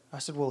 I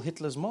said, "Well,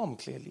 Hitler's mom,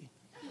 clearly."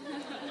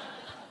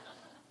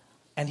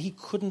 And he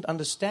couldn't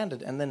understand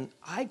it. And then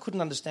I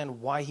couldn't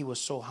understand why he was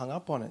so hung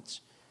up on it.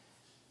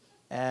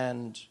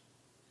 And,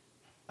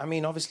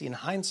 obviously in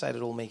hindsight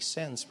it all makes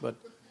sense, but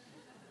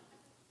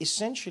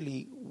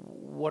essentially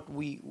what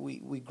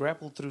we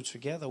grappled through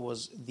together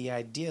was the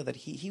idea that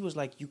he was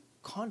like, you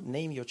can't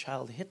name your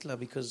child Hitler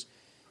because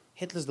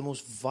Hitler's the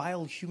most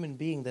vile human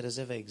being that has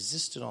ever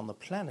existed on the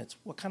planet.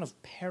 What kind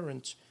of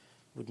parent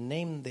would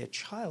name their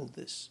child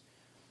this?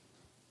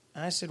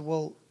 And I said,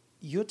 well,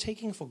 you're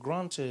taking for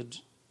granted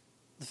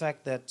the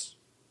fact that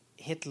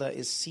Hitler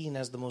is seen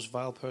as the most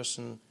vile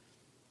person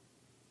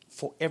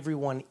for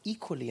everyone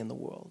equally in the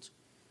world.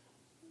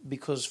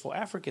 Because for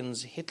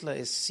Africans, Hitler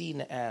is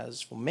seen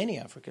as, for many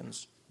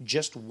Africans,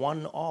 just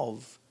one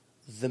of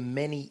the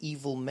many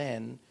evil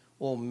men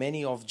or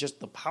many of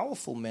just the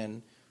powerful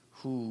men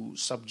who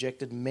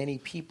subjected many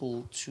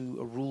people to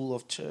a rule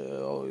of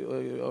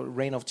a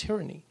reign of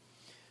tyranny.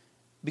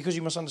 Because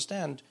you must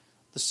understand,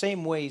 the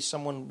same way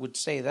someone would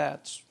say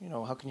that,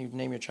 how can you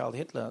name your child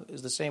Hitler,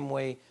 is the same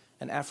way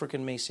an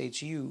African may say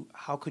to you,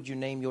 how could you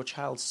name your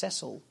child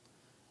Cecil?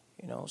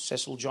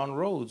 Cecil John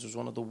Rhodes was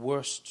one of the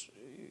worst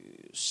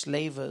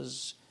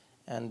slavers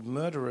and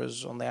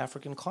murderers on the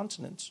African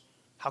continent.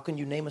 How can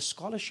you name a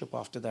scholarship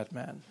after that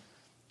man?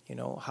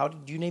 How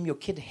did you name your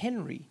kid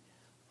Henry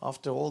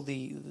after all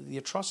the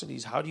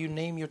atrocities? How do you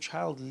name your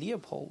child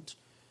Leopold?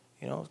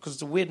 Because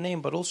it's a weird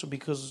name, but also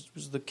because it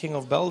was the King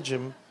of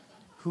Belgium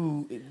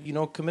who,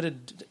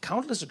 committed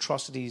countless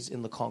atrocities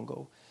in the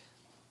Congo.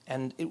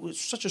 And it was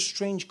such a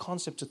strange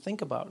concept to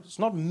think about. It's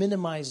not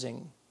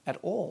minimizing at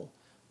all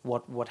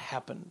what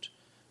happened,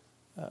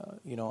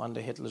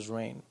 under Hitler's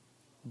reign,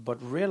 but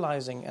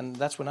realizing, and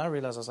that's when I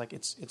realized, I was like,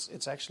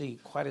 it's actually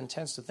quite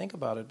intense to think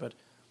about it. But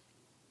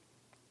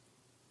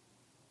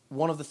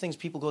one of the things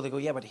people they go,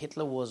 yeah, but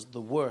Hitler was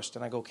the worst.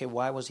 And I go, okay,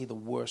 why was he the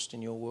worst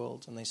in your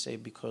world? And they say,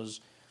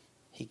 because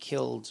he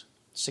killed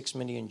 6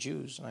 million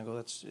Jews. And I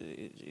go,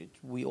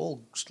 we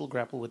all still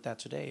grapple with that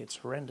today. It's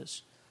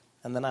horrendous.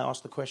 And then I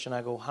ask the question,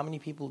 I go, how many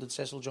people did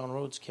Cecil John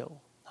Rhodes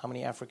kill? How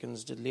many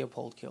Africans did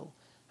Leopold kill?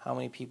 How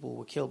many people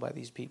were killed by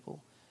these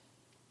people?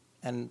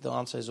 And the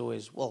answer is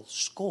always, well,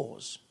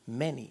 scores,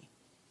 many.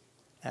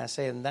 And I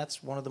say, and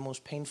that's one of the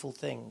most painful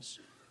things,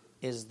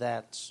 is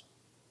that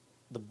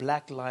the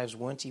black lives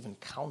weren't even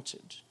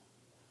counted.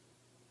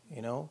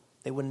 You know,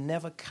 they were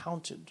never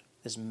counted.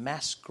 There's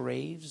mass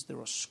graves, there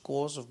are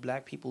scores of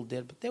black people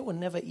dead, but they were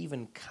never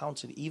even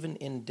counted, even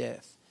in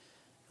death.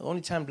 The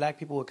only time black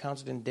people were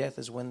counted in death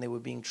is when they were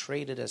being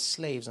traded as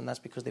slaves, and that's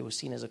because they were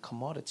seen as a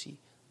commodity.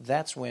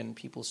 That's when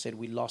people said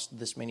we lost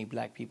this many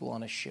black people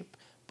on a ship,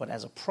 but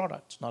as a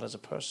product, not as a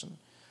person.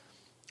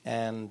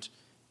 And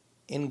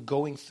in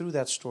going through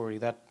that story,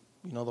 that,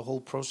 you know, the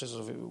whole process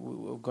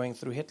of going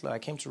through Hitler, I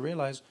came to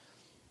realize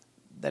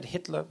that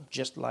Hitler,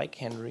 just like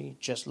Henry,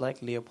 just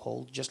like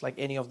Leopold, just like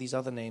any of these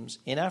other names,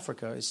 in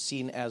Africa is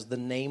seen as the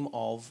name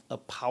of a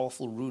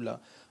powerful ruler.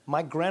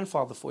 My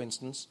grandfather, for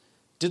instance,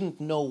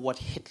 didn't know what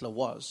Hitler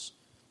was.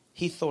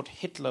 He thought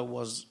Hitler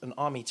was an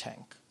army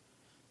tank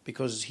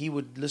because he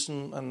would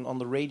listen on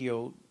the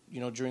radio,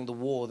 you know, during the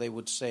war, they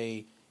would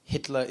say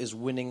Hitler is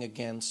winning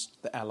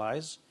against the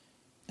Allies.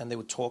 And they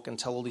would talk and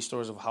tell all these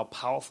stories of how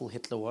powerful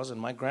Hitler was.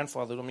 And my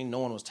grandfather, I mean, no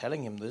one was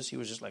telling him this. He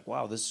was just like,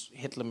 wow, this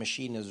Hitler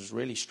machine is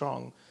really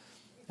strong.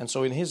 And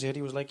so in his head,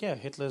 he was like, yeah,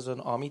 Hitler's an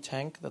army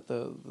tank that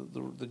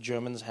the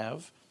Germans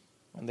have.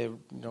 And they're, you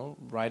know,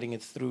 riding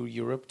it through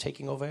Europe,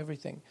 taking over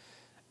everything.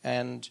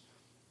 And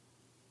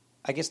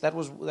I guess that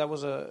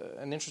was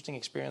an interesting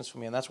experience for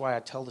me. And that's why I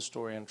tell the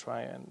story and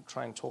try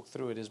and talk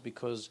through it, is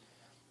because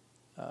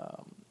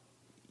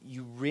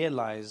you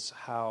realize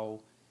how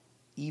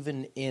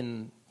even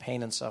in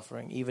pain and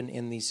suffering, even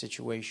in these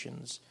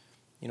situations,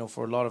 you know,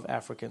 for a lot of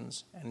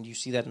Africans, and you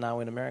see that now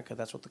in America,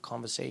 that's what the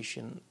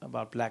conversation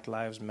about Black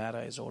Lives Matter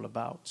is all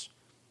about.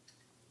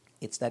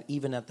 It's that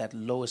even at that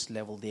lowest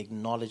level, the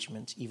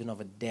acknowledgement even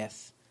of a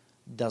death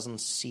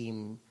doesn't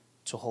seem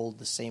to hold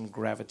the same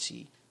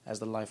gravity as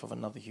the life of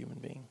another human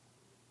being.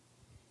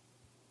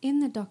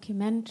 In the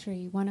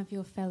documentary, one of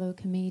your fellow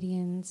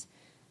comedians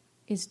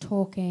is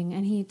talking,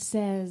 and he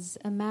says,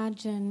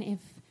 imagine if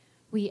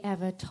we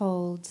ever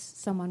told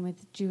someone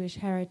with Jewish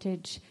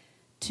heritage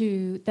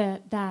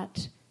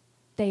that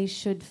they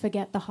should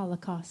forget the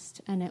Holocaust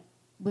and it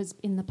was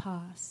in the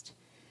past.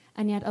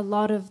 And yet a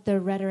lot of the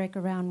rhetoric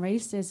around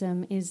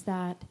racism is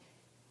that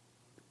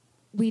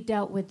we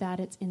dealt with that,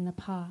 it's in the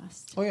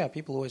past. Oh yeah,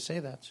 people always say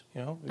that,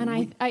 you know.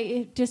 And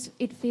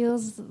it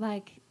feels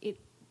like it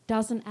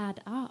doesn't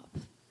add up.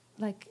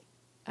 Like,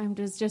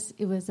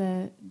 it was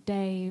a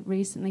day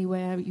recently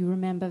where you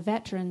remember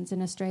veterans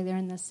in Australia,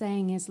 and the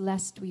saying is,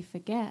 lest we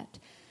forget.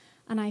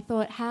 And I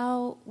thought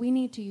how we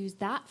need to use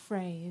that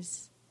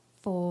phrase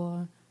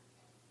for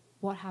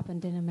what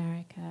happened in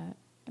America.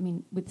 I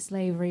mean, with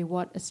slavery,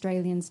 what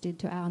Australians did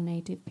to our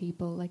native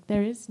people. Like,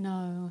 there is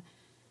no,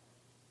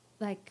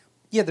 like,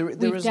 yeah,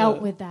 we've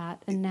dealt with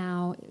that, and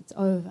now it's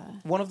over.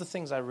 One of the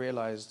things I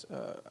realized,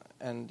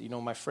 and you know,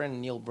 my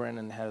friend Neil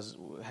Brennan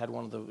had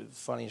one of the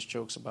funniest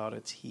jokes about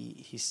it.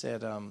 He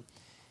said,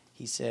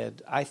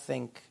 I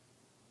think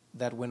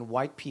that when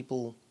white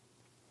people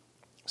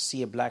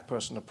see a black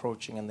person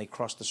approaching and they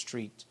cross the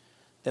street,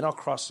 they're not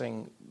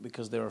crossing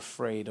because they're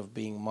afraid of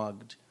being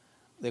mugged.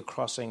 They're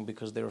crossing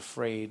because they're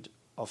afraid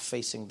of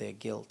facing their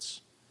guilt.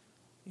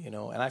 You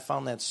know, and I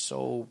found that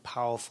so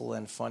powerful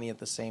and funny at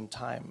the same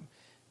time.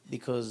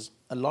 Because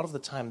a lot of the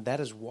time, that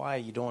is why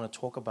you don't want to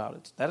talk about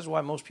it. That is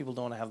why most people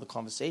don't want to have the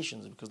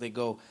conversations, because they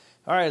go,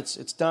 all right,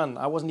 it's done.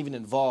 I wasn't even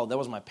involved. That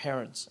was my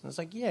parents. And it's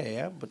like,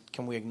 yeah, but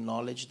can we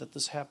acknowledge that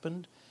this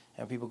happened?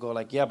 And people go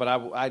like, yeah, but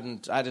I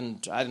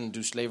didn't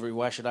do slavery.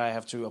 Why should I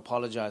have to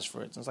apologize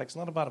for it? And it's like, it's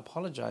not about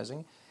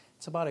apologizing.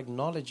 It's about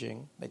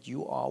acknowledging that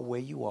you are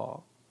where you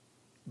are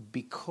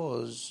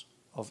because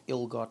of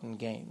ill-gotten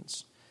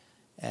gains.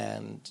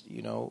 And,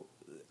 you know,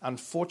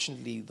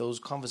 unfortunately, those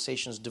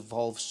conversations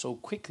devolve so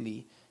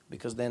quickly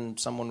because then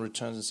someone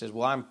returns and says,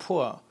 well, I'm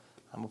poor.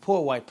 I'm a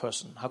poor white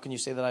person. How can you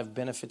say that I've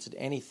benefited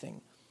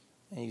anything?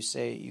 And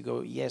you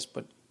go, yes,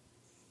 but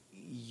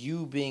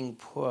you being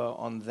poor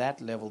on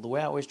that level, the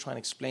way I always try and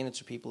explain it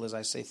to people is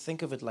I say,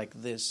 think of it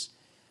like this.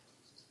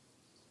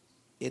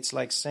 It's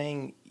like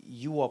saying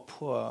you are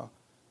poor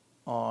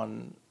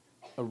on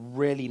a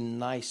really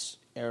nice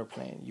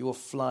airplane. You are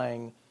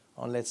flying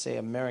on, let's say,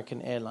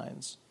 American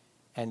Airlines,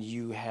 and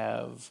you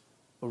have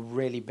a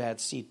really bad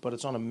seat, but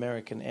it's on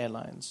American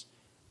Airlines,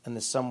 and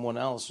there's someone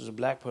else who's a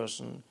black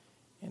person,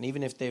 and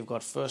even if they've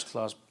got first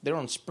class, they're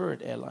on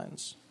Spirit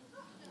Airlines.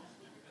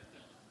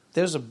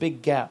 There's a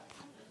big gap.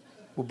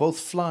 We're both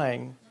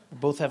flying, we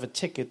both have a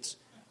ticket,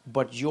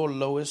 but your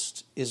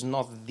lowest is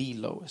not the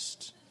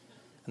lowest.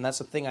 And that's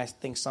the thing I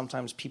think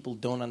sometimes people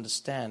don't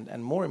understand.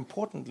 And more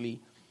importantly,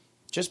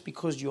 just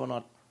because you are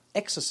not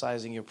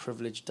exercising your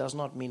privilege does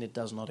not mean it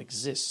does not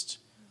exist.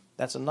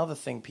 That's another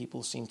thing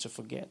people seem to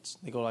forget.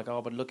 They go like,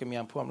 oh, but look at me,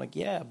 I'm poor. I'm like,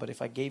 yeah, but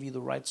if I gave you the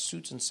right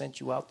suits and sent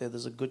you out there,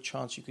 there's a good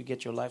chance you could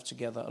get your life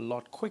together a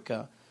lot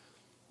quicker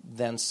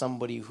than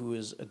somebody who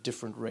is a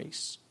different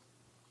race.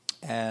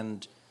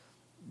 And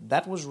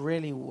that was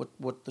really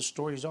what the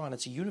stories are, and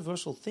it's a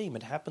universal theme.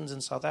 It happens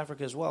in South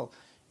Africa as well.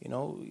 You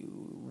know,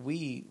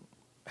 we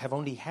have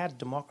only had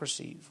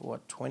democracy for,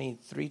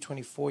 23,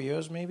 24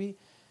 years maybe?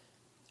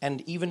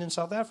 And even in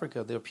South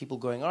Africa, there are people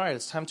going, all right,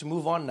 it's time to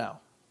move on now.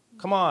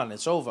 Come on,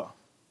 it's over.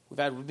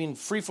 We've been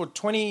free for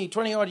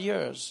 20-odd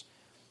years.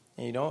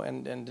 And, you know,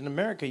 and in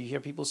America, you hear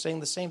people saying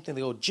the same thing.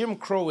 They go, Jim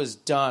Crow is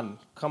done.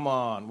 Come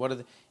on. What are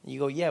and you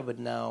go, yeah, but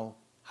now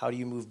how do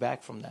you move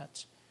back from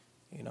that?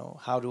 You know,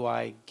 how do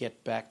I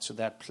get back to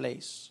that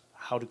place?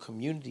 How do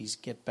communities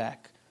get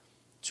back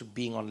to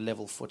being on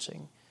level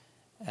footing?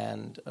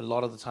 And a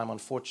lot of the time,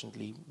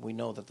 unfortunately, we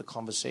know that the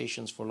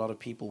conversations for a lot of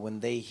people,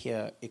 when they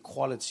hear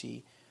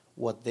equality,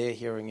 what they're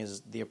hearing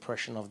is the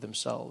oppression of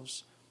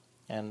themselves.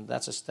 And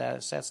that's a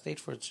sad state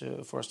for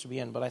us to be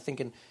in. But I think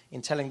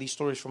in telling these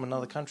stories from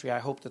another country, I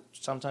hope that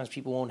sometimes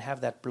people won't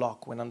have that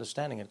block when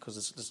understanding it, because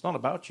it's not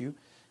about you.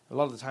 A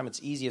lot of the time,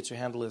 it's easier to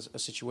handle a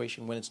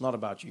situation when it's not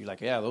about you. You're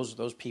like, yeah,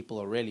 those people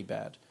are really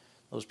bad.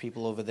 Those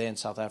people over there in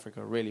South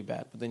Africa are really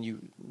bad. But then you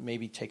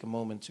maybe take a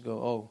moment to go,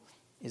 oh,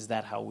 is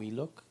that how we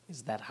look?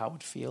 Is that how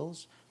it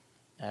feels?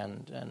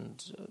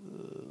 And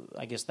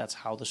I guess that's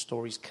how the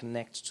stories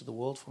connect to the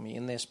world for me.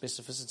 In their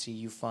specificity,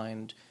 you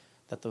find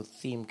that the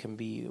theme can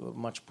be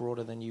much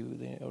broader than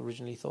you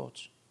originally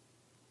thought.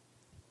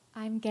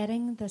 I'm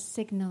getting the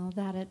signal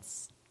that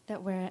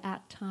we're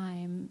at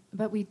time,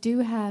 but we do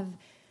have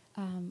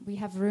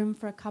room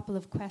for a couple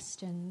of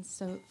questions,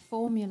 so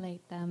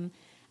formulate them.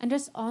 And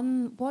just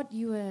on what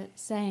you were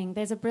saying,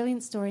 there's a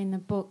brilliant story in the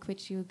book,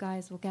 which you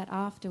guys will get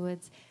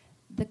afterwards.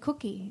 The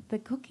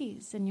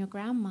cookies and your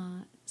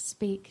grandma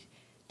speak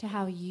to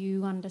how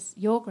your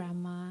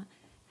grandma,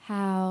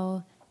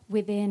 how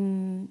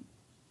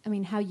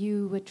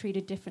you were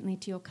treated differently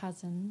to your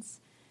cousins.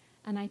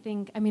 And I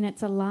think,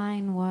 it's a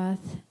line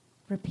worth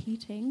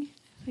repeating,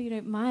 if you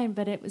don't mind,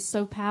 but it was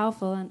so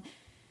powerful.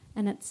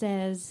 And it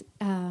says,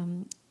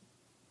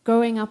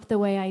 growing up the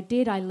way I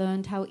did, I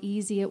learned how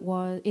easy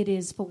it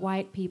is for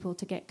white people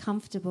to get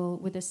comfortable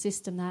with a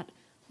system that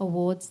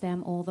awards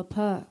them all the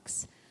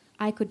perks.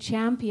 I could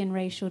champion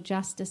racial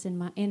justice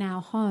in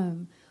our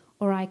home,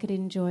 or I could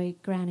enjoy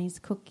Granny's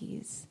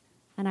cookies.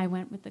 And I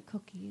went with the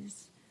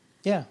cookies.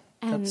 Yeah.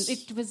 And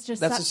it was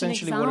just that's such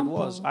essentially an example.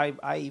 what it was.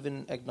 I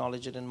even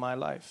acknowledge it in my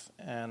life.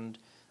 And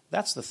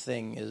that's the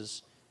thing,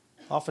 is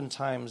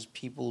oftentimes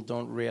people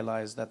don't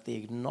realize that the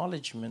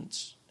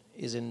acknowledgement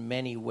is in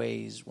many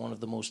ways one of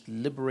the most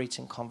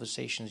liberating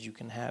conversations you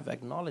can have.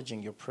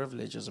 Acknowledging your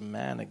privilege as a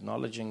man,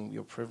 acknowledging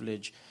your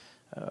privilege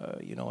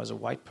as a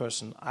white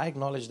person. I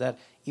acknowledge that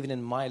even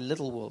in my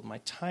little world, my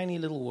tiny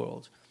little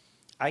world,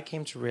 I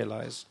came to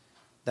realize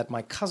that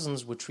my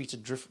cousins were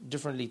treated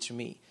differently to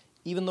me.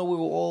 Even though we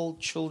were all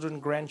children,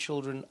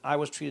 grandchildren, I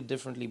was treated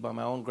differently by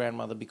my own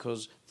grandmother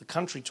because the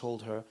country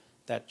told her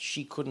that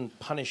she couldn't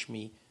punish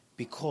me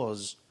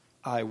because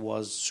I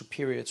was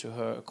superior to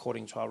her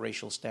according to our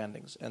racial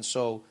standings. And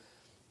so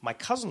my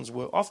cousins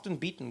were often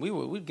beaten.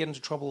 We'd get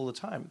into trouble all the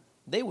time.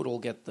 They would all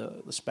get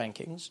the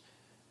spankings.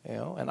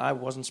 And I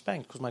wasn't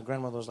spanked because my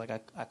grandmother was like,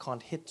 I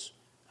can't hit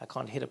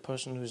a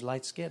person who's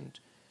light-skinned.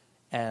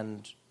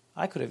 And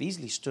I could have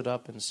easily stood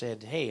up and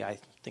said, hey, I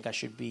think I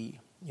should be,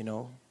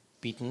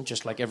 beaten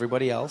just like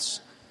everybody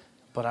else.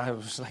 But I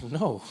was like,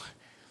 no,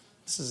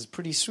 this is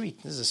pretty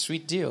sweet. This is a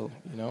sweet deal.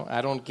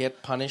 I don't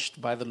get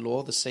punished by the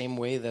law the same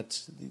way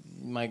that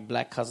my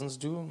black cousins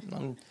do.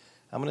 I'm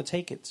going to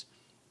take it.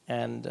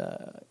 And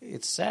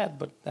it's sad,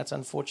 but that's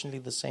unfortunately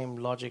the same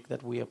logic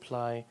that we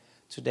apply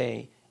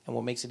today. And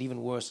what makes it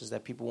even worse is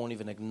that people won't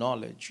even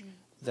acknowledge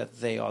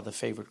that they are the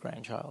favorite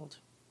grandchild.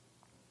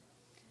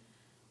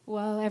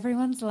 Well,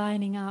 everyone's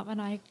lining up,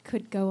 and I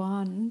could go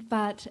on,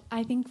 but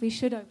I think we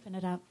should open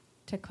it up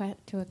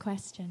to a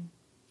question.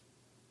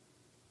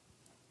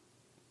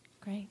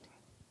 Great.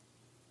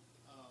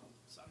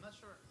 So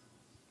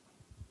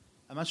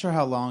I'm not sure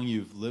how long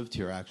you've lived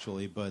here,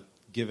 actually, but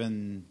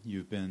given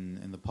you've been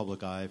in the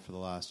public eye for the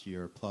last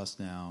year plus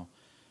now,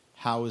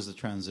 how is the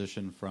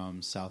transition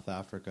from South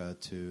Africa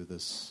to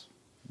this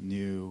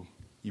new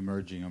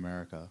emerging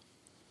America?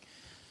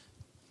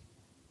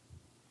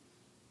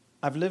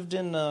 I've lived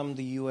in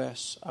the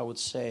U.S., I would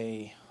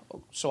say.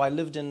 So I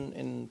lived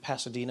in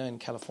Pasadena in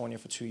California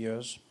for 2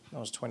 years. That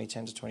was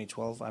 2010 to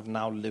 2012. I've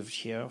now lived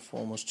here for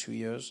almost 2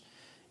 years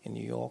in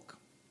New York.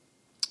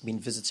 Been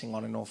visiting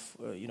on and off,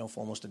 for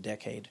almost a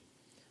decade.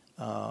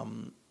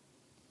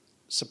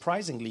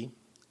 Surprisingly,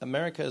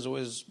 America has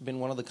always been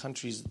one of the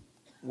countries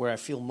where I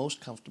feel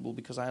most comfortable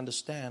because I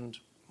understand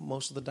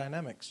most of the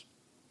dynamics.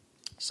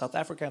 South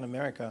Africa and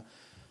America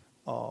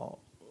are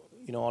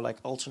like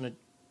alternate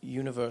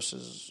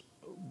universes,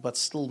 but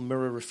still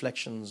mirror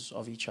reflections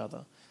of each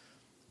other.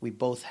 We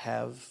both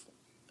have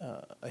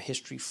a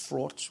history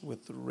fraught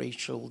with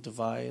racial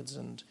divides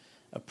and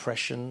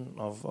oppression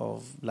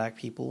of black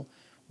people.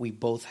 We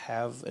both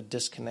have a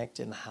disconnect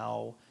in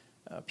how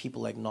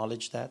people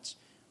acknowledge that.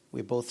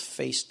 We're both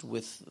faced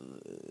with,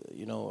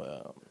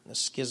 a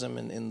schism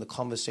in the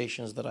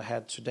conversations that I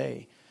had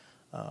today.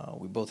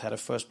 We both had a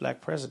first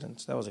black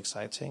president. That was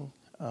exciting.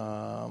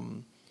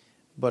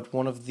 But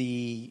one of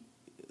the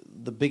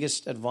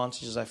biggest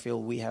advantages I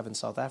feel we have in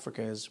South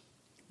Africa is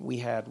we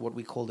had what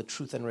we call the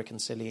Truth and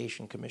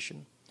Reconciliation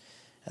Commission.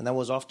 And that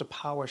was after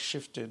power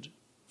shifted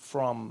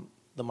from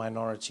the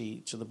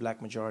minority to the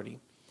black majority.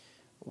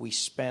 We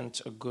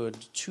spent a good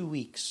 2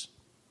 weeks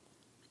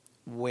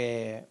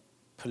where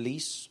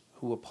police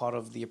who were part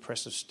of the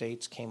oppressive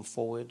states came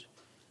forward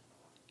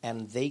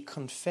and they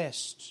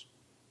confessed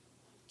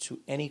to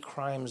any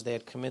crimes they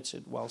had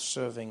committed while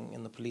serving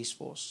in the police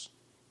force,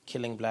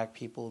 killing black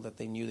people that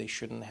they knew they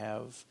shouldn't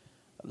have,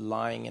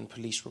 lying in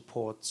police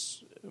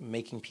reports,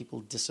 making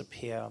people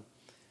disappear.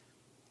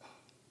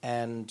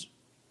 And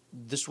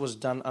this was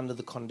done under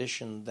the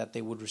condition that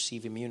they would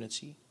receive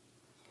immunity,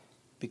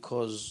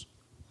 because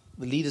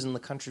the leaders in the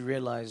country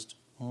realized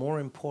more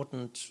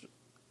important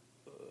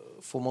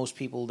for most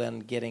people than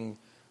getting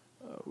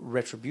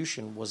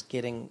retribution was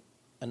getting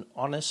an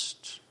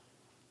honest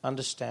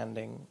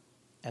understanding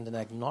and an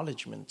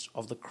acknowledgement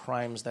of the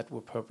crimes that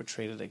were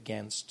perpetrated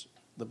against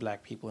the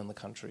black people in the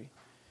country.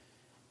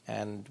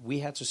 And we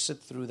had to sit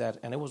through that,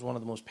 and it was one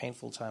of the most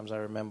painful times I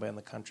remember in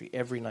the country.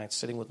 Every night,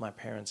 sitting with my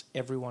parents,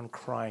 everyone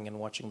crying and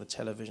watching the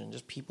television,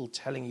 just people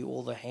telling you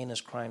all the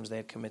heinous crimes they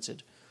had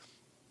committed.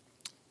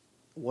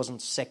 It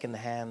wasn't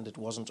secondhand, it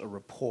wasn't a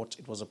report,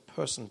 it was a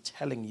person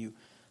telling you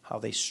how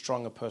they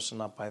strung a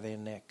person up by their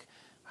neck,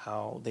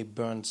 how they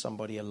burned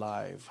somebody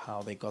alive,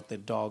 how they got their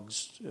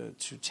dogs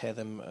to tear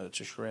them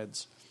to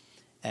shreds.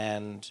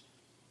 And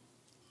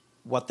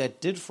what that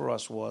did for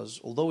us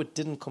was, although it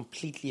didn't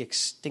completely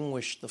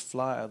extinguish the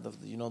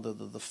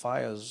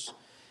fires,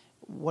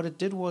 what it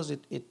did was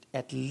it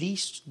at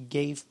least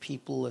gave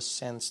people a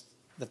sense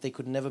that they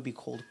could never be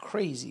called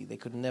crazy. They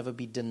could never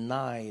be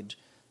denied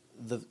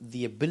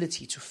the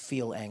ability to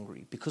feel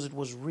angry, because it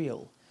was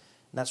real.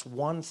 And that's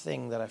one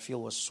thing that I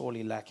feel was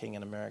sorely lacking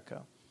in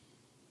America.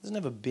 There's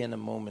never been a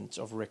moment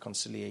of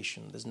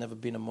reconciliation. There's never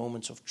been a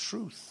moment of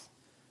truth.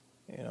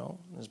 You know,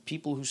 there's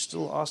people who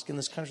still ask in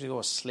this country, oh,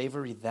 is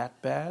slavery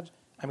that bad?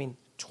 I mean,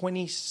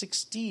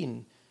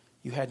 2016,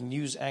 you had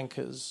news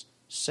anchors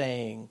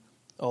saying,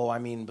 oh, I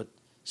mean, but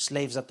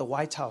slaves at the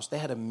White House, they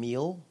had a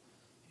meal,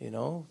 you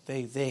know,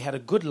 they had a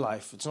good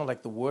life. It's not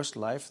like the worst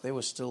life. They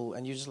were still,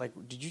 and you're just like,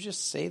 did you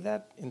just say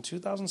that? In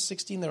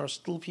 2016, there are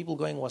still people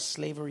going, was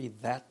slavery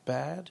that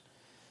bad?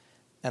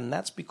 And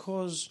that's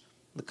because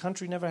the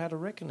country never had a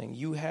reckoning.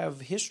 You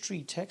have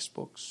history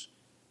textbooks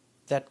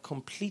that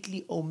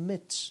completely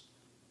omit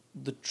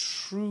the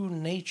true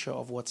nature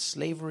of what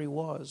slavery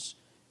was.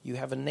 You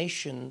have a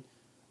nation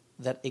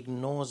that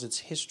ignores its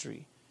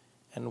history.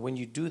 And when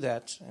you do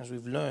that, as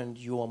we've learned,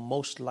 you are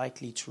most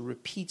likely to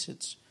repeat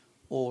it,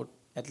 or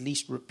at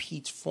least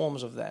repeat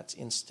forms of that,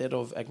 instead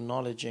of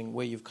acknowledging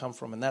where you've come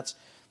from. And that's,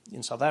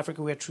 in South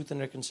Africa, we had Truth and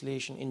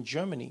Reconciliation. In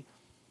Germany,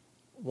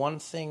 one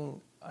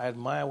thing I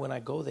admire when I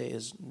go there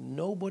is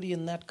nobody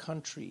in that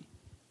country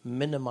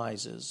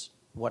minimizes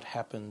what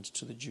happened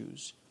to the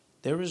Jews.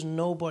 There is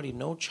nobody,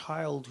 no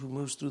child who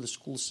moves through the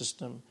school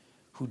system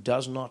who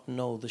does not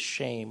know the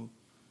shame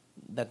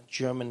that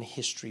German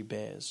history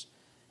bears.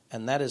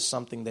 And that is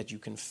something that you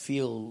can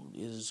feel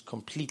is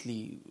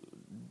completely,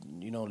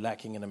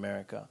 lacking in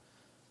America.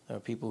 There are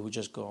people who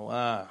just go,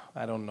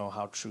 I don't know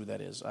how true that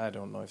is. I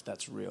don't know if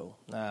that's real.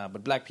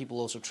 But black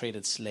people also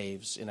traded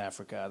slaves in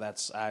Africa.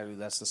 That's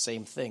the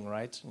same thing,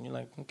 right? And you're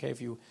like, okay,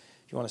 if you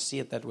want to see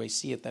it that way,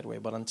 see it that way.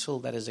 But until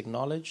that is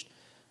acknowledged,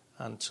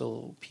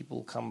 until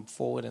people come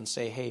forward and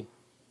say, hey,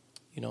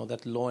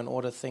 that law and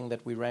order thing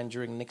that we ran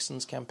during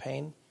Nixon's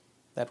campaign,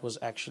 that was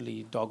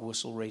actually dog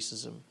whistle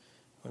racism.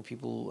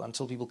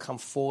 Until people come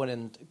forward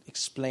and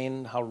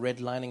explain how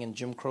redlining and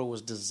Jim Crow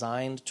was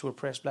designed to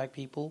oppress black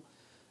people,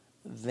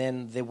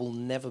 then there will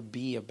never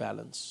be a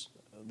balance.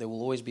 There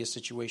will always be a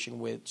situation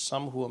where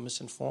some who are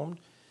misinformed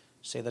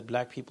say that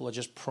black people are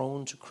just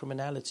prone to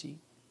criminality.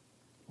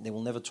 They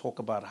will never talk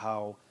about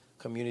how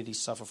communities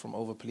suffer from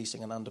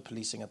over-policing and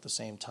under-policing at the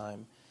same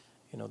time.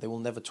 They will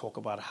never talk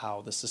about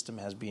how the system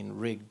has been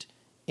rigged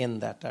in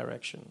that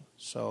direction.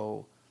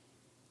 So,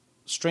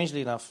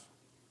 strangely enough,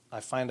 I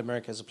find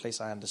America as a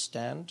place I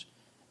understand.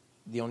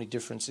 The only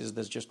difference is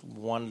there's just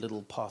one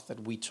little path that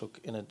we took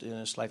in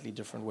a slightly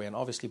different way. And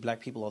obviously black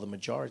people are the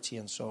majority,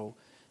 and so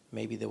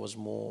maybe there was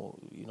more,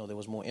 there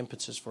was more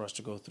impetus for us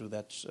to go through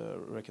that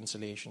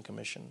reconciliation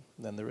commission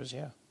than there is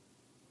here.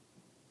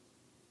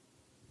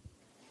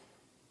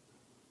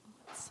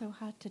 It's so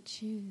hard to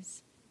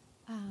choose.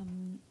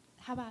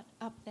 How about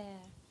up there?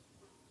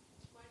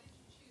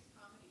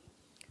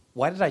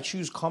 Why did I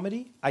choose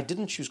comedy? I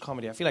didn't choose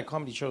comedy. I feel like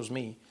comedy chose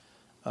me.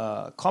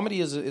 Comedy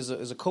is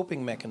a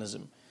coping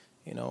mechanism.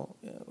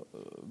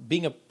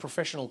 Being a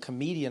professional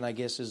comedian, I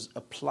guess, is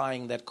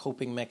applying that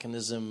coping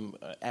mechanism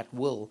at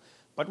will.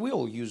 But we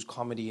all use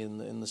comedy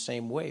in the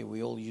same way.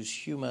 We all use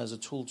humor as a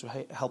tool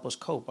to help us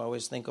cope. I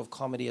always think of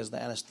comedy as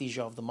the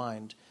anesthesia of the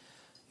mind,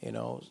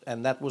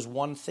 and that was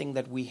one thing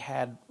that we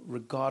had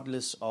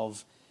regardless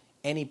of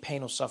any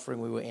pain or suffering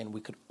we were in.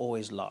 We could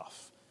always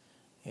laugh.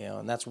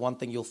 And that's one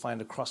thing you'll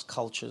find across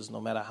cultures.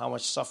 No matter how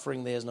much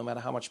suffering there is, no matter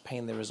how much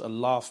pain there is, a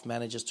laugh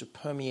manages to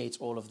permeate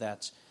all of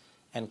that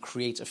and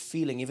create a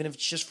feeling, even if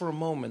it's just for a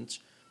moment,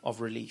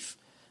 of relief.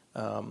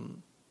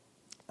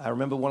 I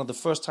remember one of the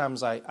first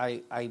times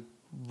I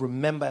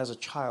remember as a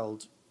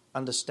child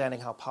understanding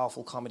how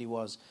powerful comedy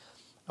was.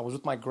 I was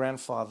with my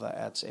grandfather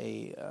at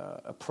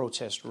a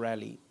protest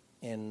rally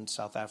in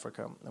South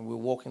Africa, and we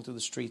were walking through the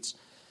streets,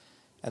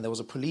 and there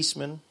was a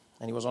policeman,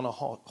 and he was on a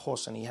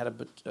horse, and he had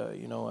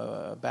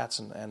a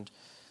baton, and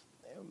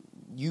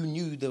you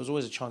knew there was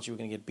always a chance you were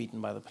going to get beaten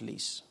by the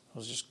police. It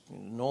was just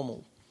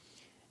normal.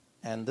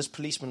 And this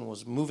policeman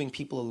was moving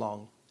people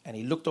along, and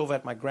he looked over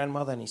at my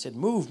grandmother, and he said,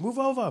 move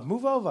over,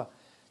 move over.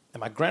 And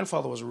my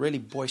grandfather was a really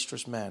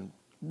boisterous man,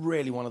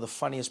 really one of the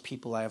funniest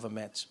people I ever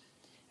met.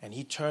 And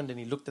he turned and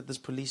he looked at this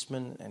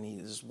policeman,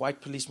 and this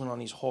white policeman on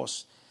his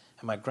horse,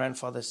 and my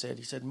grandfather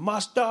said,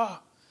 Master,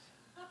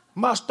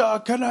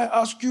 can I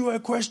ask you a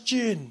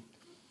question?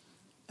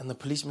 And the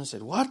policeman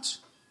said, What?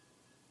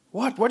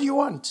 What do you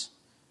want?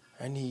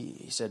 And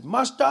he said,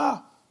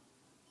 Master,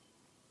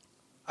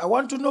 I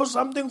want to know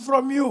something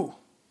from you.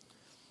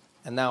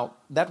 And now,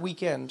 that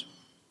weekend,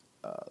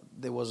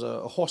 there was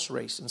a horse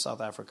race in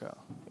South Africa,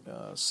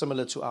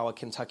 similar to our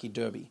Kentucky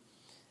Derby.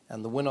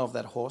 And the winner of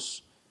that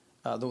horse,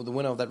 the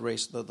winner of that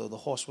race, the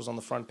horse was on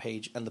the front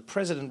page, and the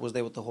president was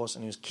there with the horse,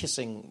 and he was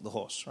kissing the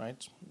horse,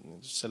 right?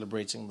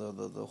 Celebrating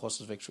the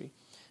horse's victory.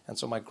 And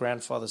so my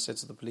grandfather said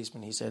to the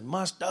policeman, he said,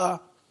 Master,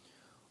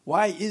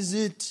 why is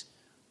it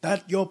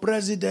that your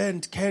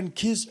president can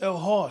kiss a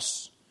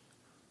horse,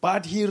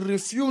 but he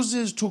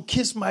refuses to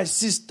kiss my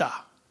sister?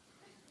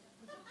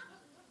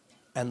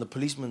 And the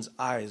policeman's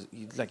eyes,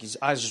 his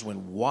eyes just went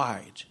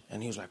wide.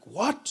 And he was like,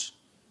 what?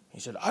 He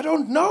said, I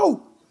don't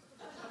know.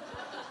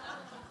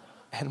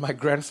 And my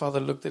grandfather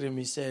looked at him,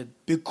 he said,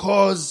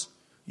 because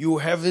you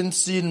haven't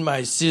seen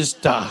my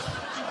sister.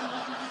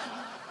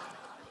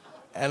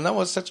 And that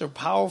was such a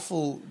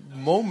powerful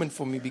moment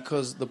for me,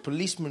 because the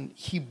policeman,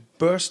 he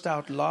burst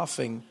out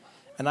laughing.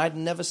 And I'd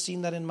never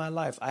seen that in my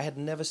life. I had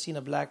never seen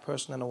a black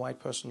person and a white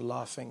person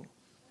laughing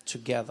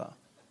together.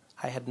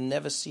 I had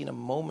never seen a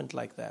moment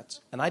like that.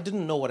 And I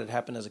didn't know what had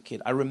happened as a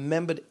kid. I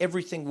remembered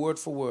everything word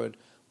for word,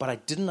 but I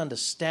didn't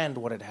understand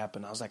what had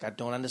happened. I was like, I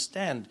don't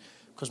understand,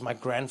 because my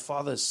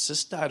grandfather's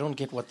sister, I don't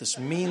get what this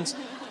means.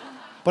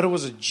 But it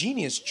was a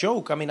genius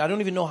joke. I mean, I don't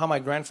even know how my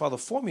grandfather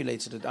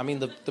formulated it. I mean,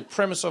 the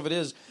premise of it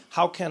is,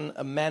 how can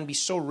a man be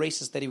so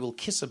racist that he will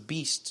kiss a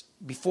beast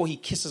before he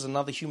kisses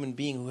another human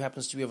being who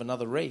happens to be of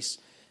another race?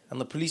 And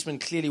the policeman,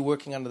 clearly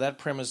working under that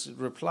premise,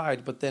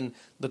 replied. But then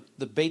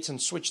the bait and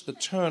switch, the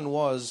turn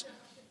was,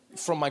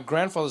 from my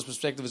grandfather's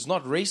perspective, it's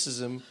not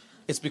racism,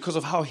 it's because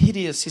of how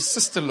hideous his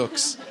sister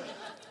looks.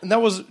 And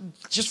that was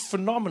just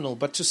phenomenal.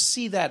 But to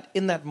see that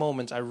in that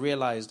moment, I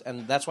realized,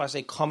 and that's why I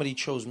say comedy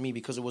chose me,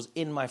 because it was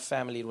in my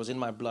family, it was in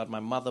my blood. My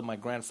mother, my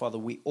grandfather,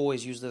 we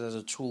always used it as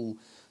a tool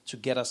to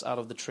get us out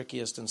of the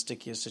trickiest and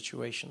stickiest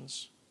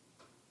situations.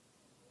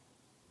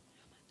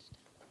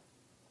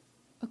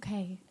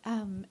 Okay,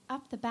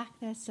 up the back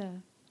there,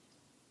 sir.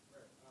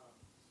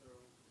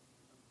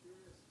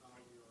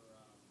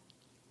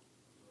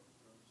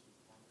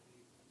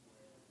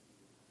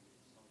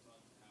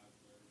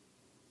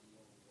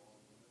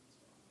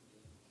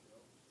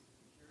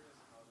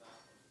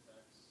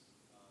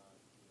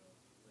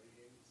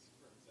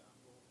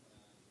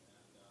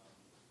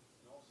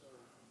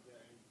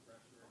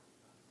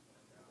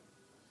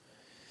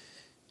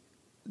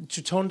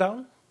 To tone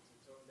down?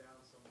 Some of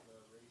the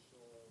racial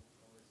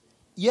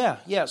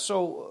conversations. Yeah.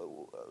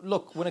 So,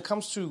 look, when it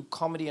comes to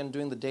comedy and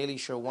doing the Daily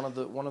Show, one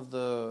of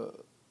the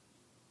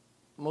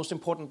most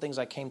important things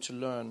I came to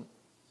learn,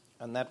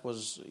 and that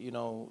was,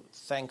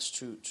 thanks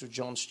to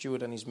Jon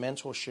Stewart and his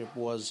mentorship,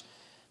 was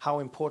how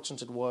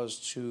important it was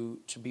to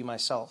be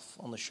myself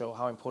on the show,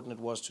 how important it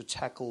was to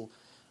tackle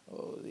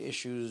the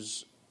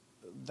issues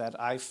that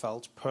I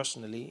felt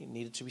personally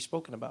needed to be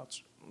spoken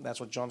about.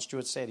 That's what Jon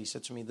Stewart said. He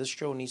said to me, this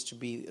show needs to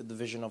be the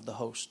vision of the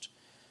host.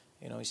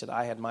 He said,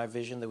 I had my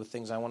vision. There were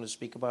things I wanted to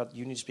speak about.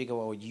 You need to speak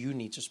about what you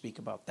need to speak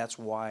about. That's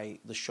why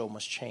the show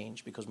must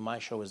change, because my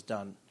show is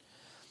done.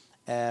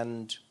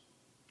 And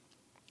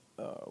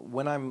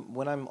when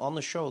I'm on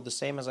the show, the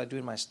same as I do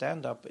in my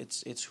stand-up,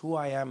 it's who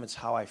I am, it's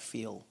how I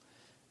feel.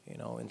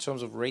 In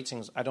terms of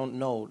ratings, I don't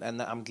know,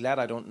 and I'm glad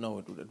I don't know.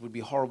 It would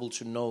be horrible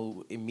to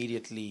know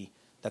immediately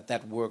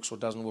that works or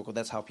doesn't work, or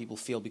that's how people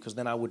feel, because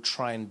then I would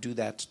try and do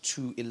that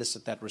to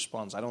elicit that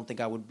response. I don't think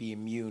I would be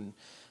immune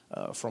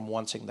from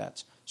wanting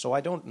that. So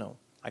I don't know.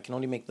 I can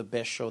only make the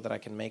best show that I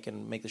can make,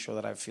 and make the show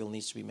that I feel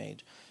needs to be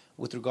made.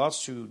 With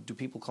regards to, do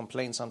people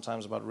complain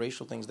sometimes about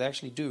racial things? They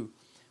actually do.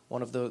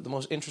 One of the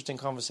most interesting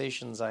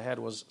conversations I had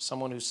was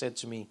someone who said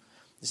to me,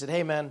 they said,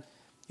 hey man,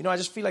 I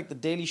just feel like the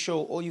Daily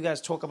Show, all you guys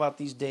talk about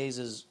these days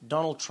is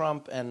Donald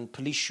Trump and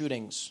police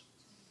shootings.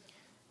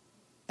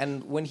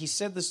 And when he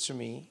said this to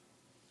me,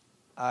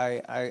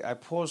 I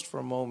paused for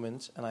a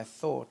moment, and I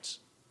thought,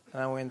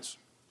 and I went,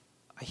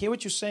 I hear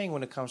what you're saying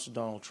when it comes to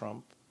Donald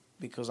Trump,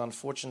 because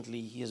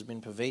unfortunately he has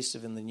been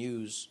pervasive in the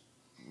news.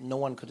 No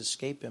one could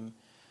escape him.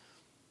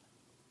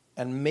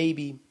 And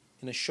maybe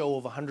in a show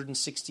of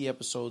 160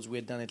 episodes, we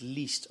had done at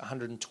least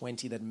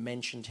 120 that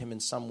mentioned him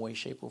in some way,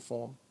 shape, or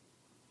form.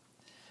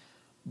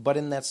 But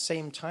in that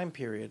same time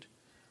period,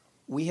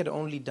 we had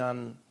only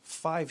done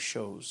 5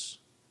 shows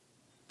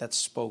that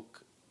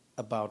spoke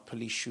about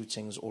police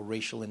shootings or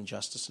racial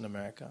injustice in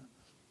America.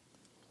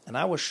 And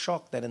I was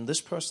shocked that in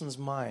this person's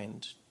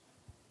mind,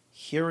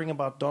 hearing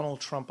about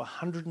Donald Trump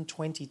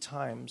 120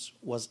 times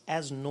was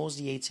as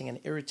nauseating and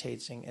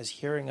irritating as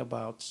hearing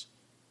about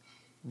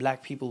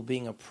black people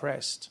being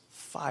oppressed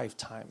 5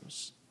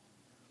 times.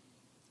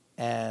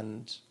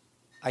 And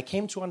I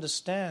came to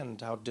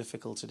understand how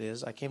difficult it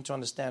is. I came to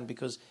understand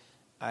because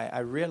I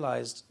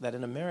realized that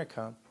in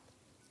America,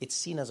 it's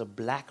seen as a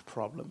black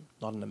problem,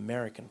 not an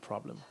American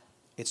problem.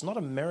 It's not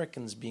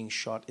Americans being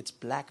shot, it's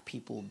black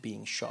people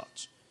being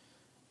shot.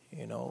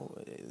 You know,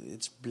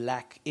 it's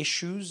black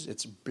issues,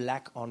 it's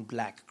black on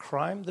black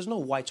crime. There's no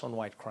white on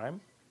white crime,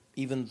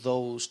 even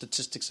though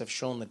statistics have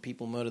shown that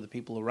people murder the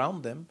people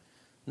around them.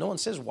 No one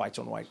says white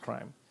on white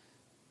crime.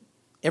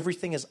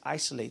 Everything is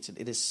isolated.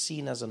 It is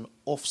seen as an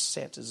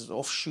offset, as an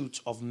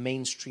offshoot of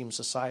mainstream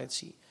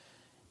society.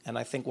 And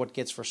I think what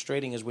gets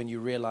frustrating is when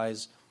you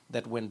realize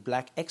that when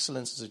black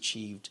excellence is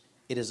achieved,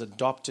 it is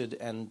adopted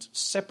and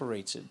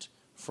separated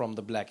from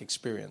the black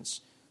experience.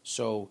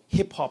 So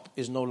hip-hop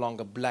is no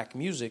longer black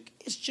music,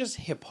 it's just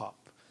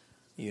hip-hop.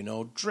 You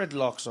know,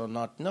 dreadlocks are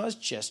not, no, it's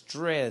just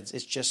dreads,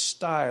 it's just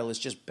style, it's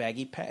just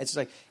baggy pants. It's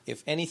like,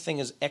 if anything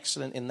is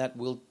excellent in that,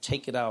 we'll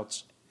take it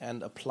out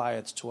and apply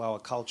it to our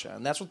culture.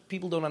 And that's what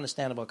people don't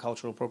understand about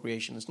cultural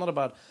appropriation. It's not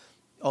about,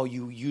 oh,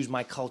 you use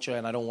my culture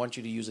and I don't want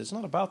you to use it. It's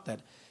not about that.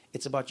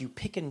 It's about you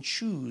pick and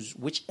choose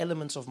which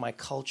elements of my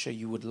culture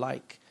you would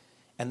like,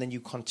 and then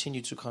you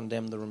continue to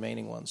condemn the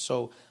remaining ones.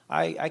 So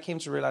I came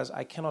to realize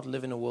I cannot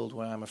live in a world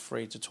where I'm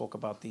afraid to talk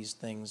about these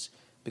things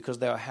because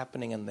they are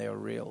happening and they are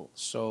real.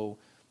 So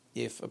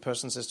if a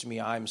person says to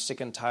me, I'm sick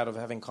and tired of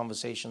having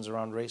conversations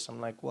around race, I'm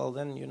like, well,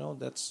 then, you know,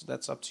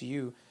 that's up to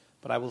you.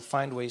 But I will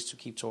find ways to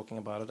keep talking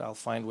about it. I'll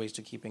find ways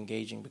to keep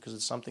engaging because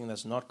it's something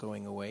that's not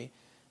going away,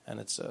 and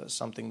it's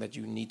something that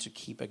you need to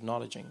keep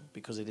acknowledging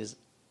because it is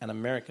an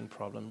American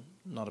problem,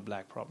 not a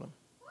black problem.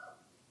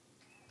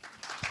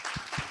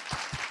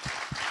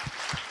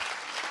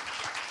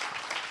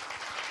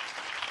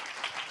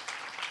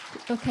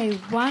 Okay,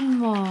 one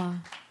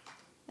more.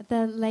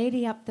 The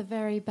lady up the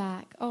very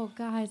back. Oh,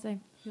 guys, I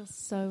feel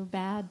so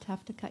bad to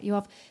have to cut you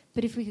off.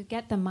 But if we could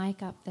get the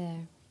mic up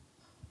there.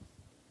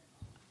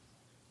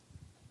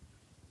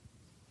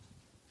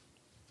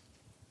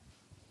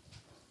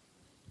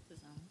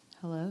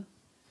 Hello?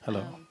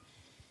 Hello.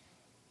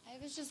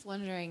 I was just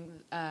wondering,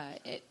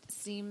 it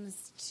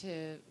seems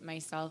to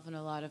myself and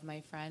a lot of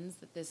my friends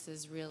that this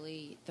is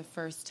really the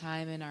first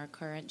time in our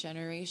current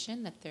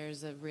generation that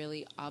there's a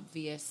really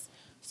obvious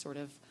sort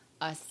of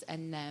us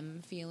and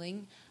them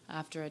feeling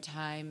after a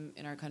time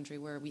in our country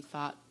where we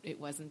thought it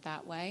wasn't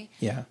that way.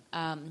 Yeah.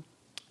 And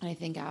I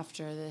think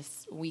after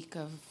this week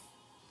of,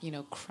 you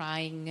know,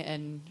 crying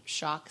and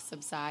shock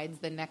subsides,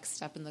 the next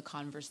step in the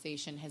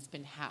conversation has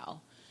been how.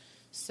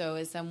 So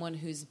as someone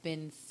who's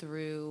been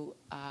through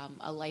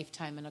a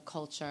lifetime in a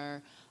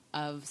culture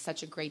of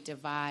such a great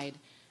divide,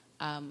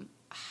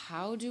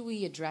 how do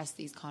we address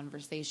these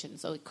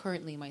conversations? So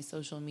currently my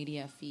social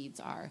media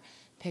feeds are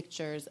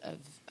pictures of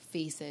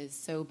faces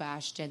so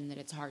bashed in that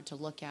it's hard to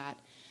look at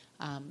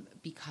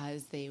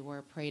because they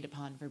were preyed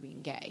upon for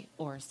being gay,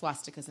 or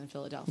swastikas in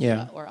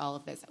Philadelphia, or all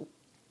of this.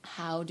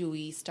 How do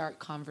we start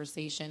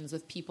conversations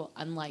with people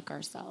unlike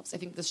ourselves? I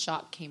think the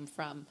shock came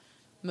from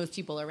most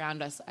people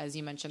around us, as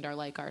you mentioned, are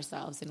like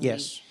ourselves. And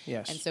yes.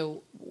 And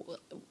so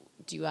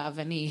do you have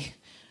any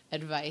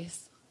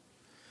advice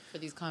for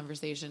these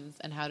conversations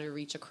and how to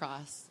reach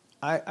across?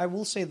 I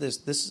will say this.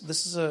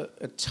 This is a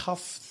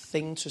tough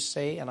thing to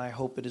say, and I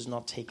hope it is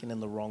not taken in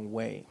the wrong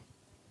way.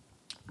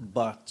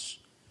 But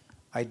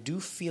I do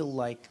feel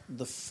like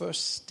the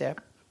first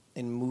step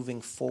in moving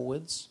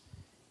forwards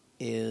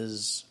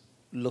is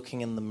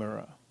looking in the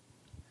mirror.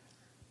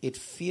 It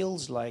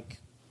feels like,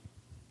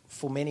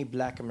 for many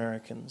black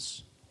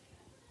Americans,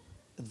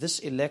 this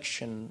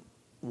election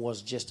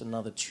was just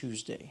another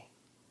Tuesday.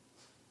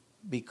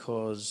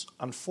 Because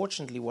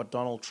unfortunately what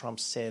Donald Trump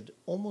said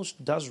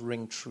almost does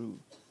ring true.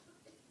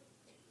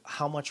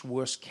 How much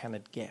worse can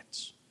it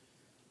get?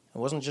 It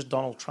wasn't just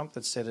Donald Trump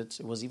that said it.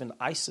 It was even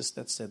ISIS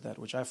that said that,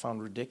 which I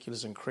found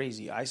ridiculous and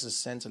crazy. ISIS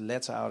sent a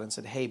letter out and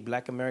said, hey,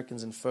 black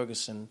Americans in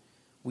Ferguson,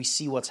 we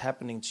see what's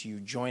happening to you.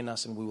 Join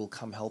us and we will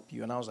come help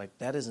you. And I was like,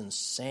 that is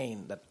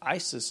insane that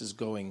ISIS is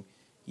going,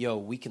 yo,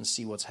 we can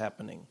see what's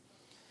happening.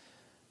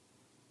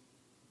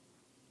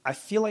 I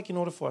feel like in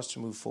order for us to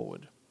move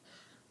forward,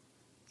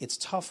 it's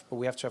tough, but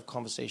we have to have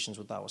conversations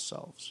with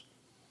ourselves.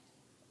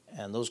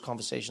 And those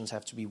conversations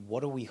have to be,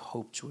 what do we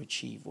hope to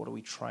achieve? What are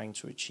we trying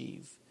to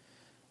achieve?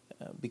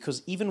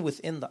 Because even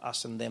within the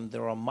us and them,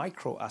 there are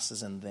micro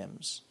us's and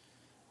thems.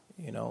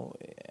 You know,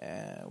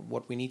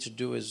 what we need to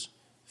do is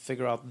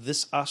figure out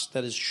this us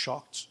that is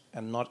shocked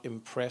and not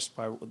impressed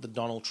by the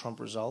Donald Trump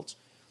result.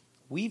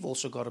 we've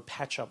also got to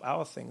patch up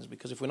our things,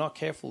 because if we're not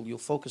careful, you'll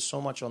focus so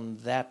much on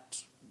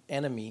that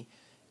enemy,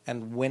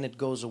 and when it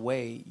goes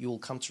away, you'll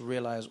come to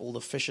realize all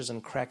the fissures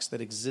and cracks that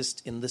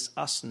exist in this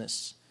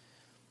usness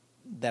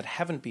that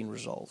haven't been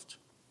resolved.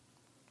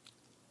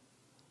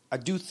 I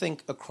do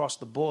think across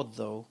the board,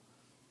 though,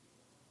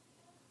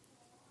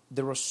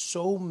 there are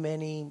so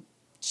many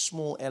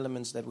small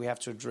elements that we have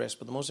to address,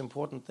 but the most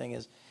important thing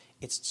is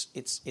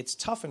it's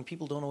tough and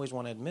people don't always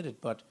want to admit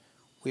it, but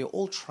we're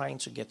all trying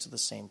to get to the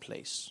same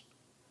place.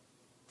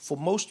 For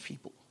most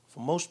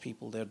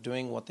people, they're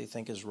doing what they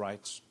think is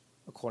right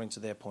according to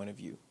their point of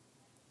view.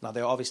 Now,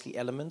 there are obviously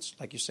elements,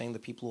 like you're saying, the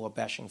people who are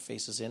bashing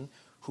faces in,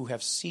 who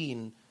have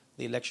seen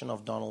the election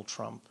of Donald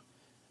Trump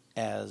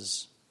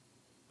as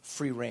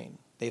free reign.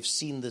 They've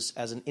seen this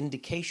as an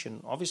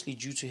indication, obviously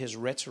due to his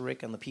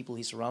rhetoric and the people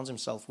he surrounds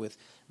himself with,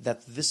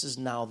 that this is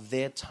now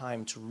their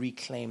time to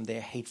reclaim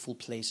their hateful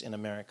place in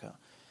America.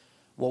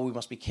 What we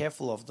must be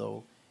careful of,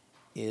 though,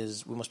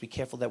 is we must be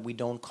careful that we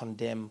don't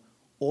condemn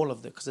all of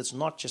it, because it's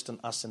not just an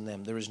us and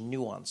them. There is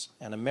nuance.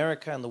 And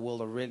America and the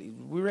world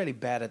we're really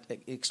bad at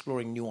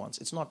exploring nuance.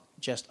 It's not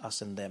just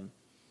us and them.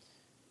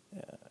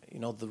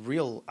 The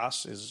real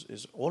us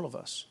is all of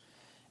us.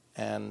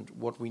 And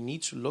what we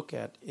need to look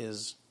at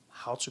is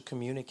how to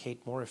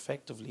communicate more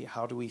effectively.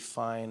 How do we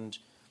find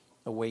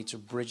a way to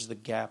bridge the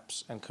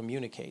gaps and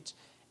communicate?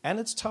 And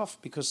it's tough,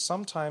 because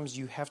sometimes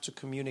you have to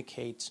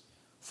communicate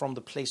from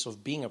the place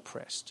of being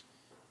oppressed,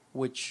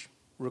 which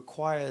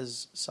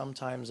requires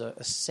sometimes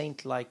a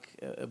saint-like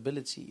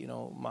ability.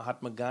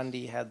 Mahatma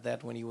Gandhi had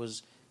that when he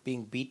was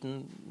being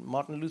beaten.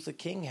 Martin Luther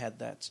King had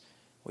that,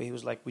 where he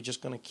was like, we're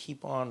just going to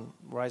keep on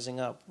rising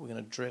up. We're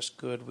going to dress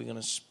good. We're going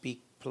to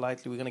speak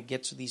politely. We're going to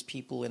get to these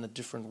people in a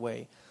different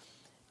way.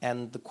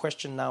 And the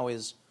question now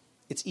is,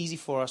 it's easy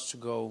for us to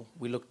go,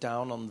 we look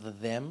down on the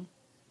them,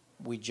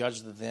 we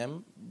judge the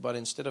them, but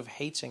instead of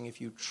hating, if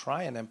you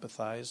try and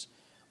empathize,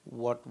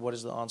 what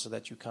is the answer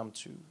that you come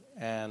to?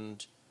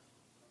 And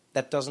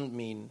that doesn't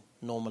mean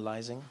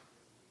normalizing.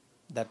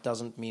 That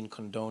doesn't mean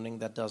condoning.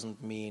 That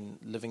doesn't mean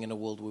living in a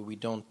world where we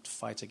don't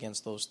fight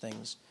against those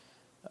things.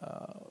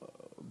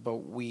 But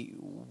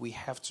we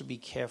have to be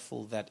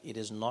careful that it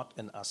is not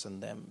an us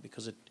and them,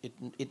 because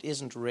it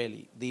isn't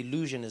really. The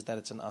illusion is that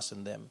it's an us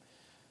and them.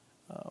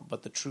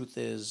 But the truth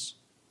is,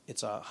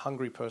 it's a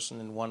hungry person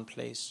in one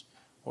place,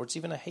 or it's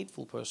even a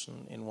hateful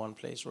person in one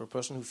place, or a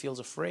person who feels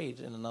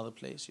afraid in another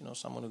place.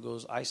 Someone who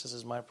goes, ISIS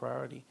is my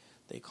priority,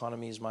 the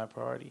economy is my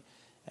priority.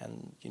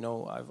 And,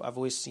 I've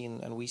always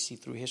seen, and we see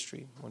through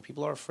history, when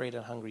people are afraid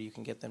and hungry, you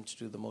can get them to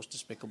do the most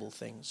despicable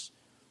things.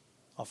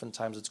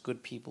 Oftentimes it's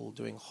good people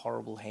doing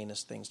horrible,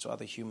 heinous things to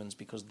other humans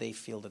because they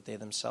feel that they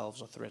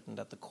themselves are threatened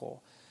at the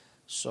core.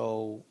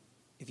 So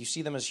if you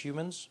see them as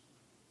humans,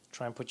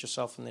 try and put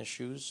yourself in their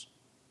shoes.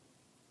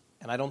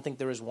 And I don't think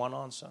there is one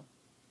answer.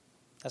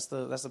 That's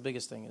the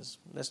biggest thing, is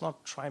let's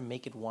not try and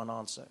make it one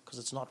answer, because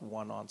it's not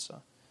one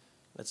answer.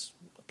 Let's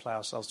apply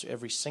ourselves to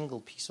every single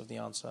piece of the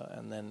answer,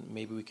 and then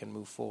maybe we can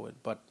move forward.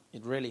 But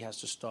it really has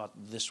to start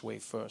this way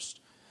first.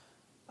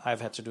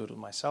 I've had to do it with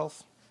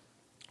myself.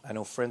 I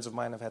know friends of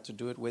mine have had to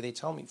do it, where they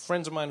tell me,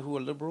 friends of mine who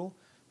are liberal,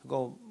 who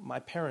go, my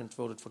parent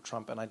voted for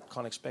Trump and I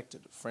can't expect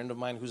it. A friend of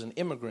mine who's an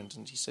immigrant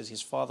and he says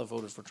his father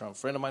voted for Trump. A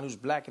friend of mine who's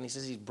black and he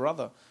says his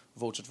brother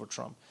voted for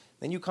Trump.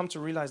 Then you come to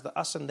realize that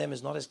us and them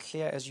is not as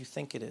clear as you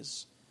think it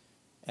is.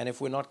 And if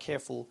we're not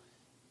careful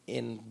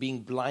in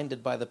being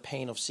blinded by the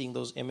pain of seeing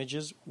those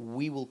images,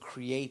 we will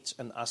create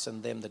an us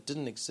and them that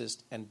didn't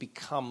exist and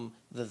become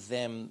the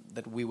them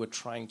that we were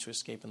trying to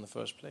escape in the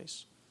first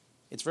place.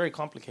 It's very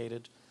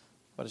complicated.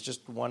 But it's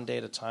just one day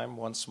at a time,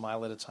 one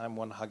smile at a time,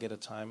 one hug at a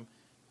time,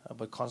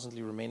 but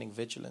constantly remaining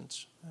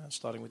vigilant,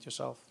 starting with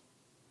yourself.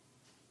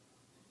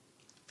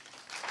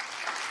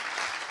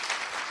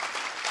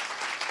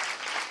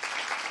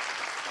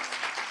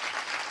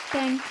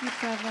 Thank you,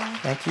 Trevor.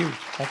 Thank you.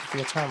 Thank you for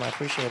your time. I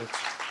appreciate it.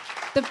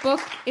 The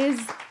book is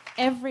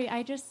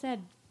I just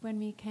said when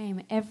we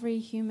came, every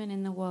human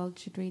in the world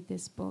should read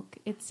this book.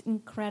 It's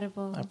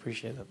incredible. I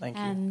appreciate it. Thank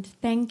you. And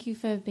thank you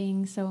for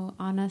being so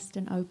honest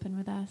and open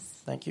with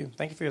us. Thank you.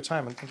 Thank you for your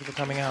time, and thank you for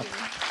coming out.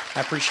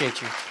 I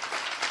appreciate you.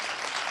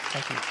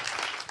 Thank you.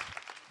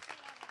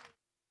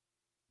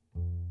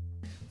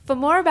 For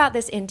more about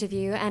this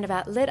interview and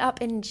about Lit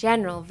Up in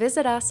general,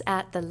 visit us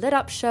at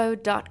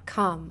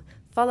thelitupshow.com.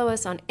 Follow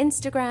us on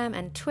Instagram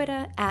and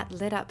Twitter at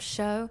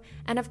LitUpShow.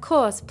 And of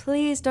course,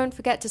 please don't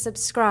forget to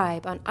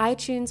subscribe on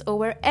iTunes or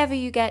wherever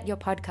you get your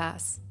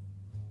podcasts.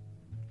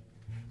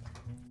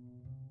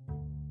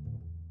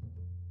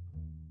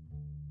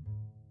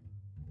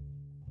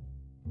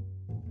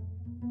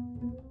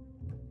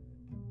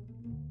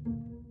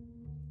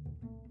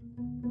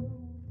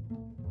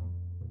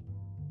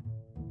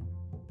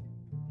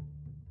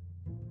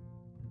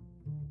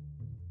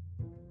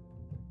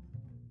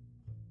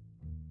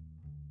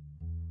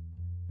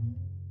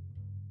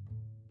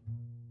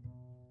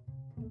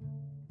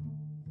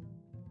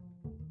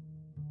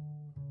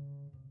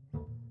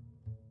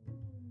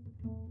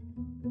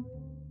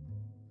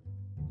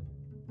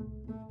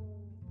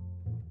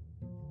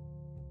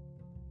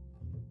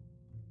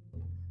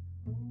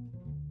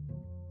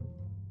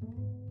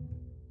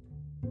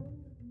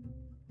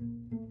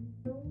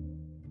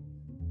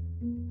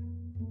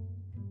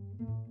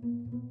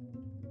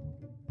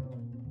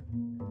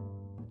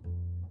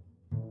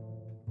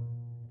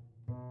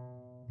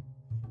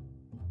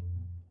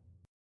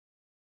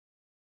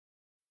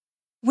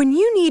 When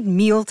you need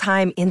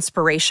mealtime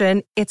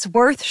inspiration, it's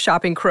worth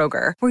shopping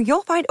Kroger, where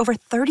you'll find over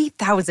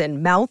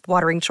 30,000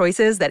 mouth-watering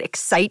choices that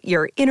excite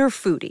your inner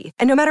foodie.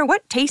 And no matter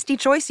what tasty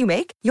choice you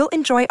make, you'll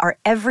enjoy our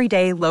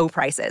everyday low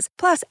prices,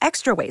 plus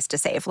extra ways to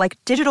save, like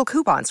digital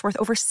coupons worth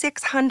over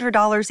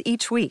 $600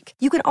 each week.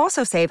 You can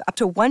also save up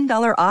to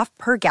 $1 off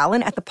per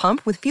gallon at the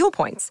pump with fuel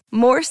points.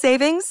 More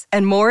savings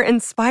and more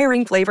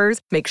inspiring flavors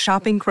make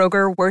shopping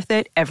Kroger worth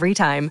it every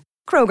time.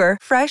 Kroger,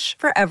 fresh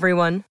for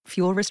everyone.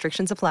 Fuel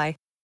restrictions apply.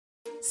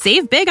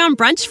 Save big on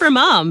brunch for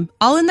mom,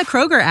 all in the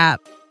Kroger app.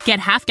 Get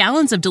half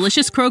gallons of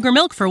delicious Kroger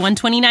milk for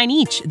 $1.29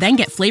 each. Then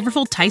get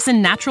flavorful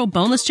Tyson natural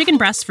boneless chicken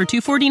breasts for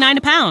 $2.49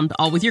 a pound,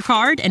 all with your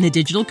card and a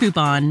digital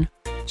coupon.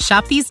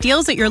 Shop these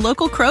deals at your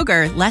local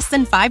Kroger, less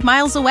than 5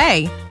 miles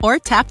away. Or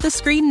tap the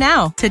screen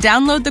now to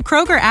download the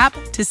Kroger app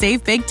to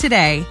save big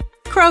today.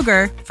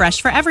 Kroger,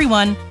 fresh for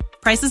everyone.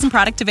 Prices and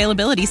product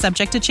availability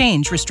subject to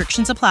change.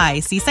 Restrictions apply.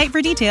 See site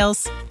for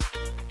details.